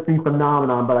Jodeci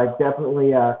phenomenon. But I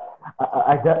definitely have.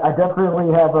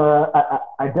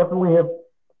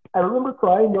 I remember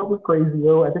crying over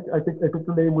Crazy-O. I think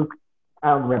the name was I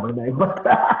don't remember the name, but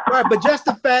Right, but just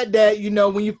the fact that,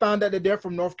 when you found out that they're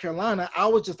from North Carolina, I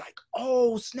was just like,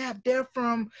 oh snap, they're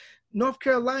from North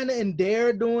Carolina and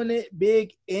they're doing it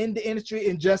big in the industry.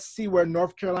 And just see where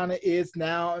North Carolina is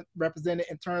now represented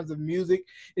in terms of music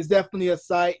is definitely a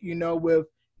sight, with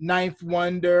Ninth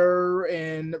Wonder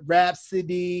and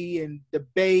Rhapsody and The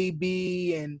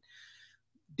Baby and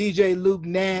DJ Luke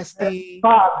Nasty.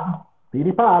 Bob,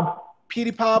 Petey Bob.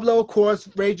 Petey Pablo, of course,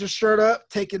 raise your shirt up,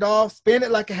 take it off, spin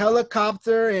it like a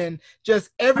helicopter, and just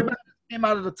everybody came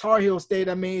out of the Tar Heel state.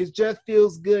 I mean, it just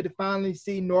feels good to finally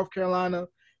see North Carolina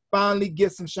finally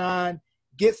get some shine,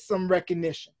 get some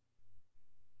recognition.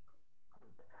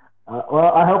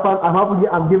 Well,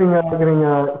 I'm giving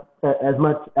as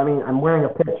much. I mean, I'm wearing a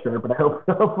Pitt shirt, but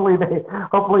hopefully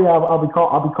I'll be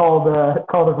called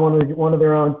as one of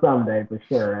their own someday for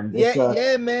sure. And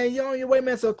yeah, man, you're on your way,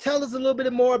 man. So tell us a little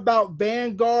bit more about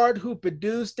Vanguard, who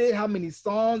produced it, how many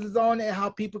songs is on it, and how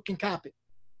people can cop it.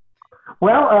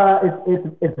 Well,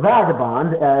 it's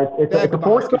Vagabond. It's a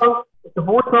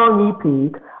 4-song EP.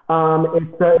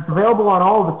 It's available on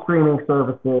all of the streaming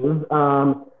services.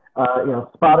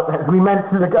 Spotify, we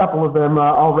mentioned a couple of them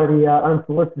already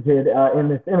unsolicited in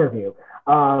this interview.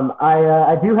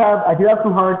 I do have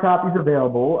some hard copies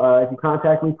available. If you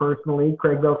contact me personally,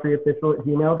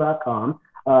 craigbeltreeofficial@gmail.com,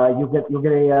 you'll get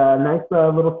a nice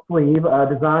little sleeve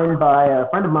designed by a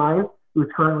friend of mine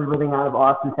who's currently living out of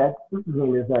Austin, Texas. His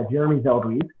name is Jeremy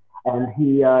Zeldries, and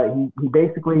he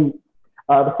basically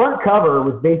the front cover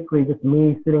was basically just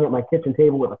me sitting at my kitchen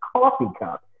table with a coffee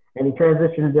cup. And he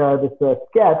transitioned this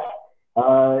sketch,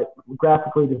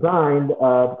 graphically designed,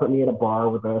 to put me at a bar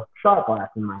with a shot glass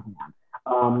in my hand.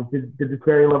 Did this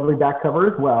very lovely back cover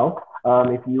as well.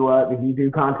 If you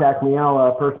do contact me,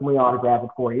 I'll personally autograph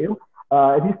it for you.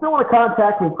 If you still want to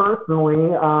contact me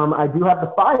personally, I do have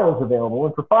the files available,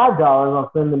 and for $5,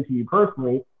 I'll send them to you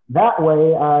personally. That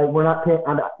way, we're not paying.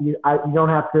 You don't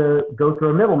have to go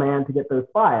through a middleman to get those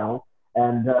files,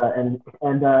 and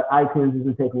iTunes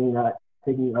isn't taking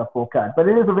a full cut, but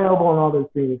it is available on all those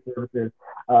streaming services.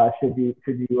 Should you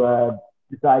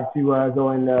decide to go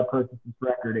and purchase this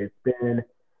record, it's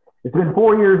been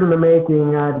 4 years in the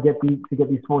making to get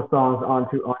these 4 songs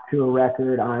onto a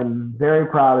record. I'm very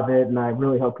proud of it, and I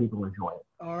really hope people enjoy it.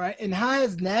 All right, and how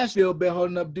has Nashville been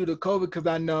holding up due to COVID? Because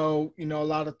I know a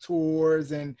lot of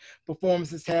tours and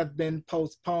performances have been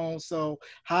postponed. So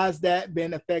how has that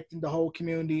been affecting the whole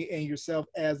community and yourself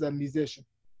as a musician?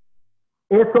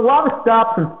 It's a lot of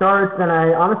stops and starts, and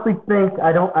I honestly think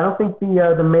I don't think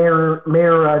the mayor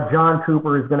John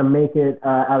Cooper is going to make it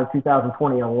out of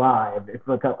 2020 alive if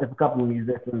a couple of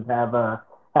musicians have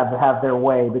their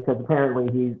way, because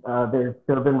apparently there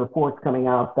have been reports coming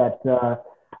out that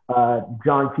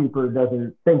John Cooper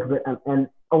doesn't think that, and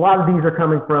a lot of these are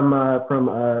coming from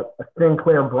a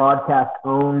Sinclair broadcast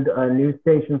owned news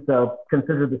station, so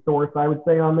consider the source, I would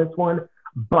say, on this one.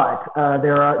 But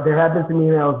there have been some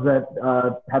emails that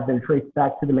have been traced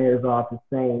back to the mayor's office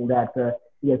saying that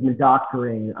he has been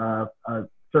doctoring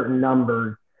certain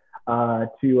numbers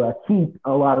to keep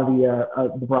a lot of the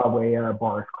Broadway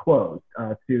bars closed,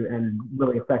 and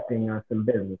really affecting some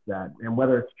business. And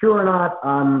whether it's true or not,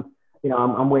 I'm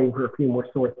waiting for a few more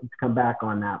sources to come back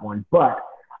on that one. But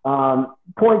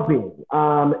point being,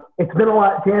 it's been a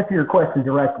lot. To answer your question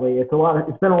directly, it's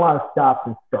been a lot of stops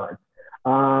and starts.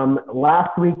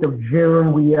 Last week of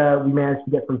June, we managed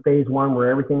to get from phase 1 where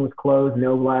everything was closed,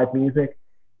 no live music,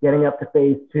 getting up to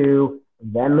phase 2.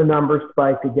 Then the numbers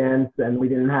spiked again, and we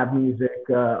didn't have music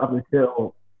up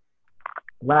until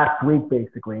last week,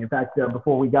 basically. In fact,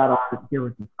 before we got on here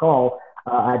with this call,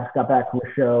 I just got back from a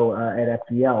show at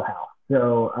FGL House.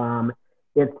 So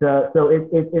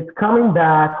it's coming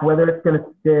back. Whether it's going to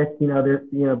stick,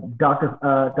 Dr.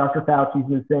 Fauci's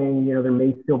been saying, there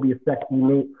may still be a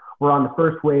second. We're on the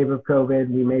first wave of COVID.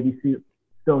 We maybe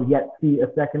still yet see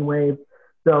a second wave.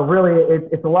 So really,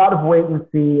 it's a lot of wait and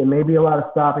see, and maybe a lot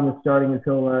of stopping and starting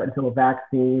until a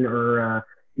vaccine or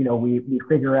we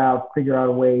figure out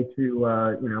a way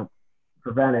to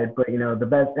prevent it. But the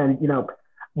best, and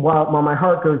while my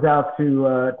heart goes out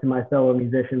to my fellow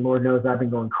musician, Lord knows I've been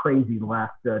going crazy the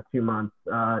last 2 months,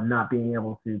 not being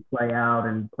able to play out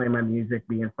and play my music,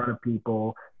 be in front of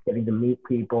people, getting to meet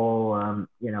people.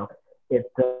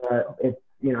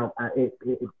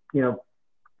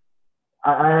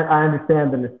 I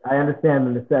understand the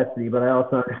necessity, but I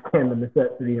also understand the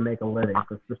necessity to make a living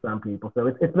for some people. So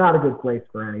it's not a good place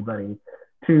for anybody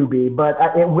to be, but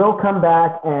it will come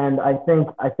back, and I think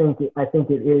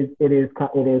it is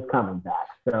coming back.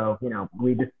 So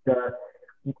we just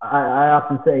I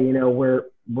often say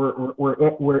we'll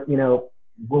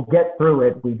get through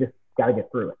it. We just got to get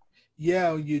through it.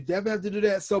 Yeah, you definitely have to do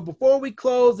that. So before we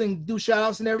close and do shout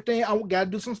outs and everything, I got to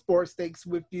do some sports takes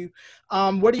with you.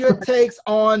 What are your takes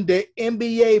on the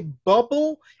NBA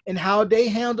bubble and how they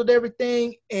handled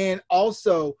everything? And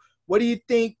also, what do you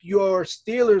think your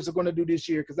Steelers are going to do this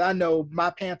year? Because I know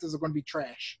my Panthers are going to be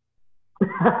trash.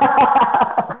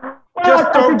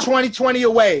 Just throw 2020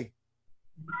 away.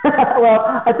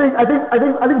 Well, I think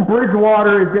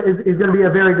Bridgewater is going to be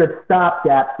a very good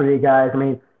stopgap for you guys. I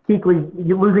mean, Kuechly,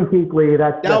 you losing Kuechly,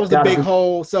 that was a big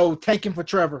hole. So tanking for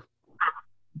Trevor.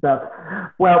 So,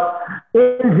 well,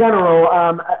 in general,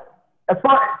 as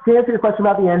far to answer your question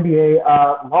about the NBA,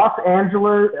 Los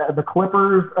Angeles, the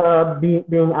Clippers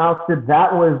being ousted,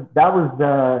 that was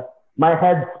my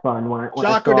head spun when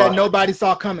shocker that nobody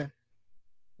saw coming.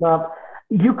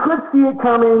 You could see it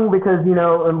coming because,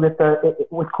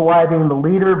 with Kawhi being the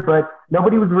leader, but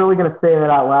nobody was really going to say that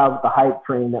out loud with the hype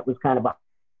train that was kind of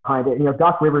behind it.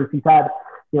 Doc Rivers, he's had,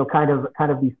 kind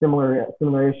of these similar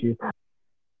issues.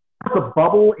 The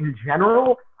bubble in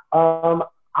general,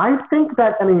 I think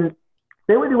that,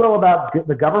 say what you will about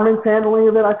the government's handling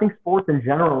of it. I think sports in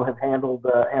general have handled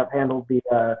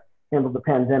the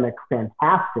pandemic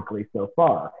fantastically so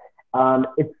far.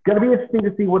 It's going to be interesting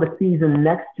to see what a season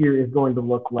next year is going to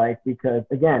look like because,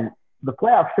 again, the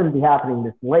playoffs shouldn't be happening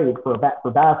this late for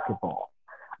basketball.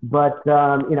 But,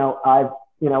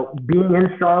 being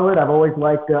in Charlotte, I've always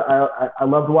liked I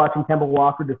loved watching Kemba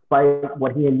Walker despite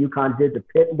what he and UConn did to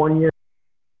Pitt one year.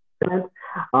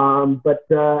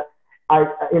 I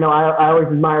always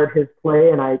admired his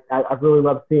play, and I really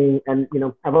love seeing, and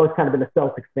I've always kind of been a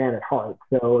Celtics fan at heart.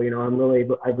 So I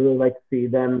really like to see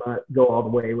them go all the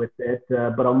way with it.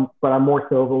 But I'm more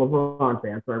so of a LeBron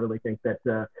fan, so I really think that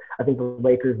I think the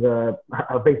Lakers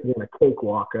are basically in a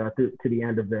cakewalk to the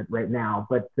end of it right now.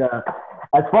 But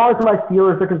as far as my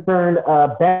Steelers are concerned,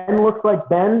 Ben looks like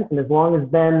Ben, and as long as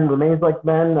Ben remains like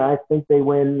Ben, I think they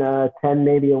win 10,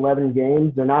 maybe 11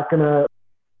 games. They're not going to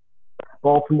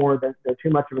Baltimore, they're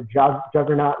too much of a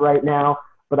juggernaut right now.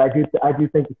 But I do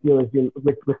think the Steelers,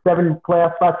 with 7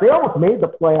 playoff spots, they almost made the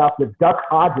playoffs with Duck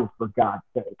Hodges, for God's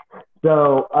sake.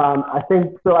 So I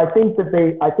think that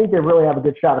they really have a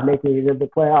good shot of making it into the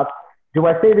playoffs. Do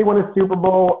I say they win a Super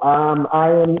Bowl?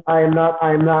 I am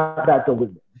not that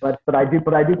deluded. But I do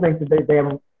think that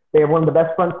they have one of the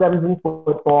best front sevens in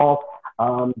football.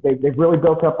 They've really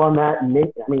built up on that, and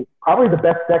probably the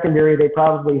best secondary they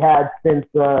probably had since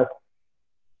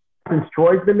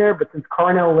Troy's been there, but since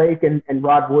Carnell Lake and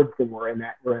Rod Woodson were in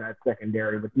that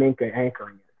secondary with Minka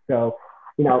anchoring it. So,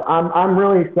 I'm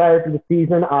really excited for the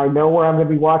season. I know where I'm going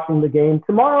to be watching the game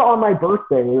tomorrow on my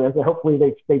birthday. Hopefully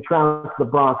they trounce the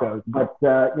Broncos. But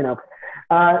if you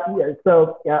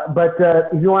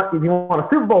want a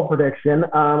Super Bowl prediction,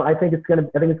 I think it's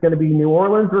going to be New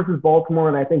Orleans versus Baltimore,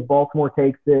 and I think Baltimore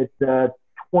takes it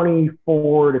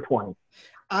 24-20.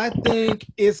 I think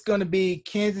it's going to be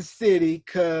Kansas City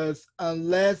because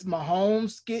unless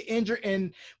Mahomes get injured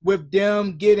and with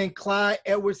them getting Clyde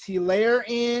Edwards-Helaire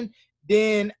in,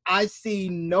 then I see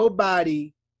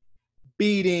nobody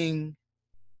beating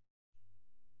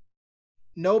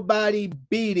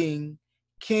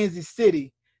Kansas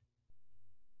City.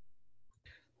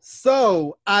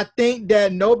 So I think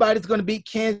that nobody's going to beat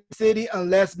Kansas City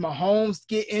unless Mahomes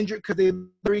get injured because they're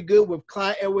very good with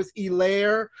Clyde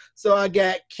Edwards-Helaire. So I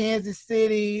got Kansas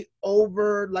City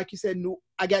over, like you said,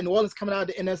 I got New Orleans coming out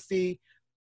of the NFC.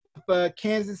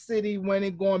 Kansas City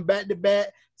winning, going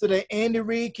back-to-back so that Andy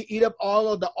Reid can eat up all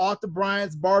of the Arthur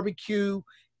Bryant's barbecue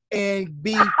and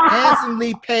be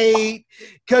handsomely paid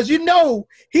because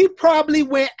he probably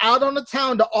went out on the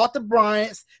town to Arthur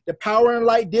Bryant's, the Power and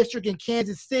Light District in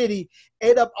Kansas City,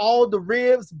 ate up all the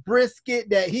ribs, brisket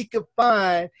that he could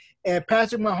find, and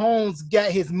Patrick Mahomes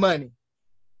got his money.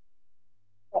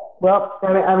 Well,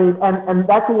 and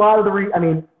that's a lot of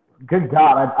the good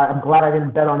God, I'm glad I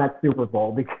didn't bet on that Super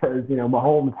Bowl because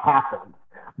Mahomes happened.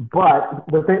 But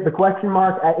the question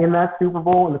mark in that Super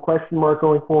Bowl and the question mark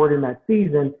going forward in that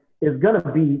season is going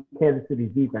to be Kansas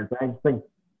City's defense. I just think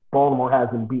Baltimore has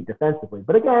been beat defensively.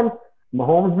 But again,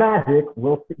 Mahomes magic.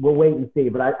 We'll wait and see.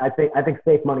 But I think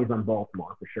safe money's on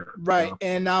Baltimore for sure. Right, so.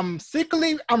 And I'm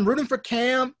rooting for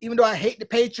Cam, even though I hate the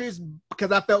Patriots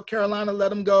because I felt Carolina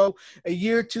let him go a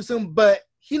year too soon. But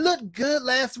he looked good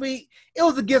last week. It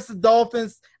was against the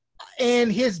Dolphins.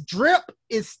 And his drip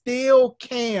is still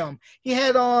Cam. He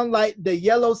had on like the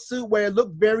yellow suit where it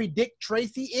looked very Dick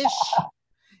Tracy-ish.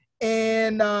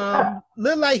 And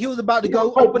looked like he was about to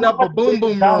go open up a boom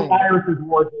boom room.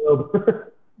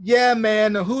 Yeah,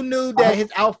 man. Who knew that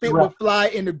his outfit would fly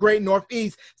in the great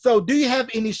Northeast? So do you have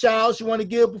any shout outs you want to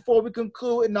give before we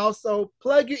conclude? And also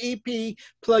plug your EP,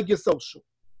 plug your social.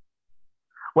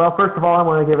 Well, first of all, I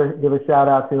want to give a shout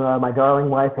out to my darling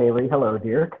wife, Haley. Hello,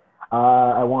 dear.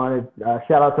 I want to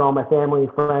shout out to all my family,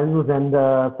 friends, and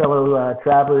fellow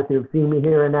travelers who have seen me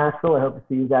here in Nashville. I hope to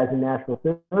see you guys in Nashville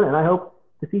soon, and I hope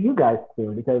to see you guys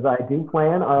soon because I do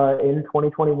plan in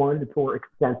 2021 to tour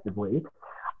extensively.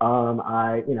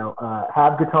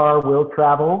 Have guitar, will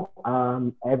travel.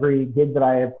 Every gig that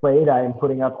I have played, I am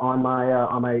putting up on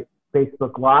my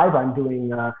Facebook Live. I'm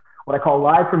doing what I call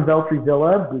Live from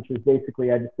Veltryzilla, which is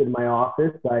basically I just sit in my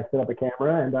office, I set up a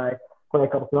camera, and I play a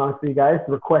couple songs for you guys.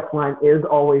 The request line is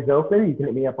always open. You can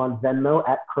hit me up on Venmo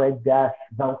at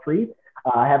Craig-Veltry.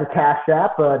 I have a Cash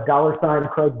App, $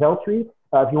 Craig Veltry.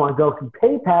 If you want to go through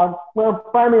PayPal, well,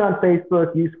 find me on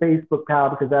Facebook. Use Facebook Pal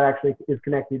because that actually is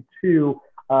connected to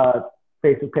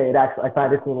Facebook Pay. I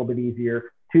find it's a little bit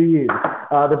easier to use.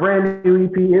 The brand new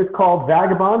EP is called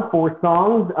Vagabond, 4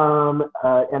 songs.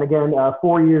 And again,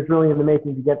 4 years really in the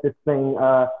making to get this thing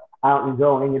out and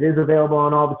going. It is available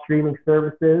on all the streaming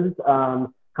services.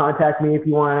 Contact me if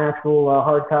you want an actual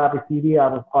hard copy CD.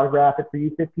 I'll autograph it for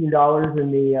you, $15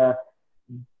 in the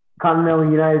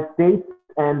continental United States,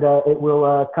 and it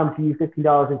will come to you.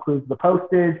 $15 includes the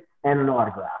postage and an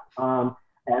autograph.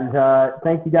 And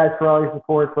thank you guys for all your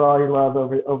support, for all your love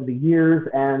over the years,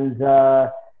 and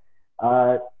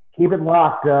keep it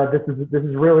locked. This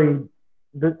is really,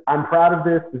 I'm proud of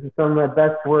this. This is some of my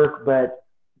best work, but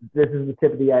this is the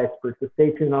tip of the iceberg. So stay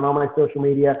tuned on all my social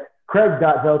media.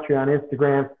 Craig.Veltry on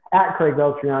Instagram, at Craig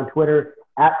Veltry on Twitter,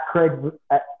 at Craig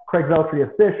Veltry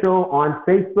Official on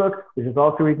Facebook, which is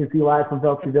also where you can see Live from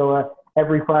Veltryzilla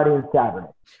every Friday and Saturday.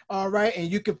 All right.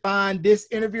 And you can find this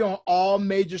interview on all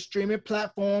major streaming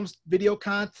platforms. Video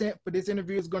content for this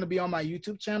interview is going to be on my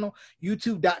YouTube channel,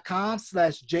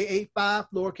 youtube.com/J85,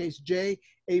 lowercase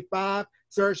J85.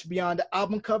 Search Beyond the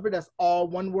Album Cover. That's all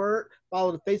one word.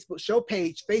 Follow the Facebook show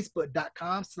page,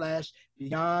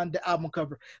 facebook.com/Beyond the Album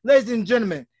Cover. Ladies and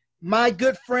gentlemen, my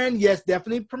good friend, yes,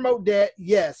 definitely promote that.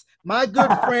 Yes, my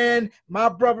good friend, my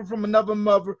brother from another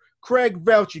mother, Craig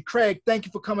Veltry. Craig, thank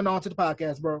you for coming on to the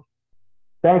podcast, bro.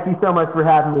 Thank you so much for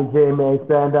having me, Jay Mace,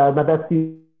 and my best to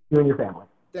you and your family.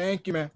 Thank you, man.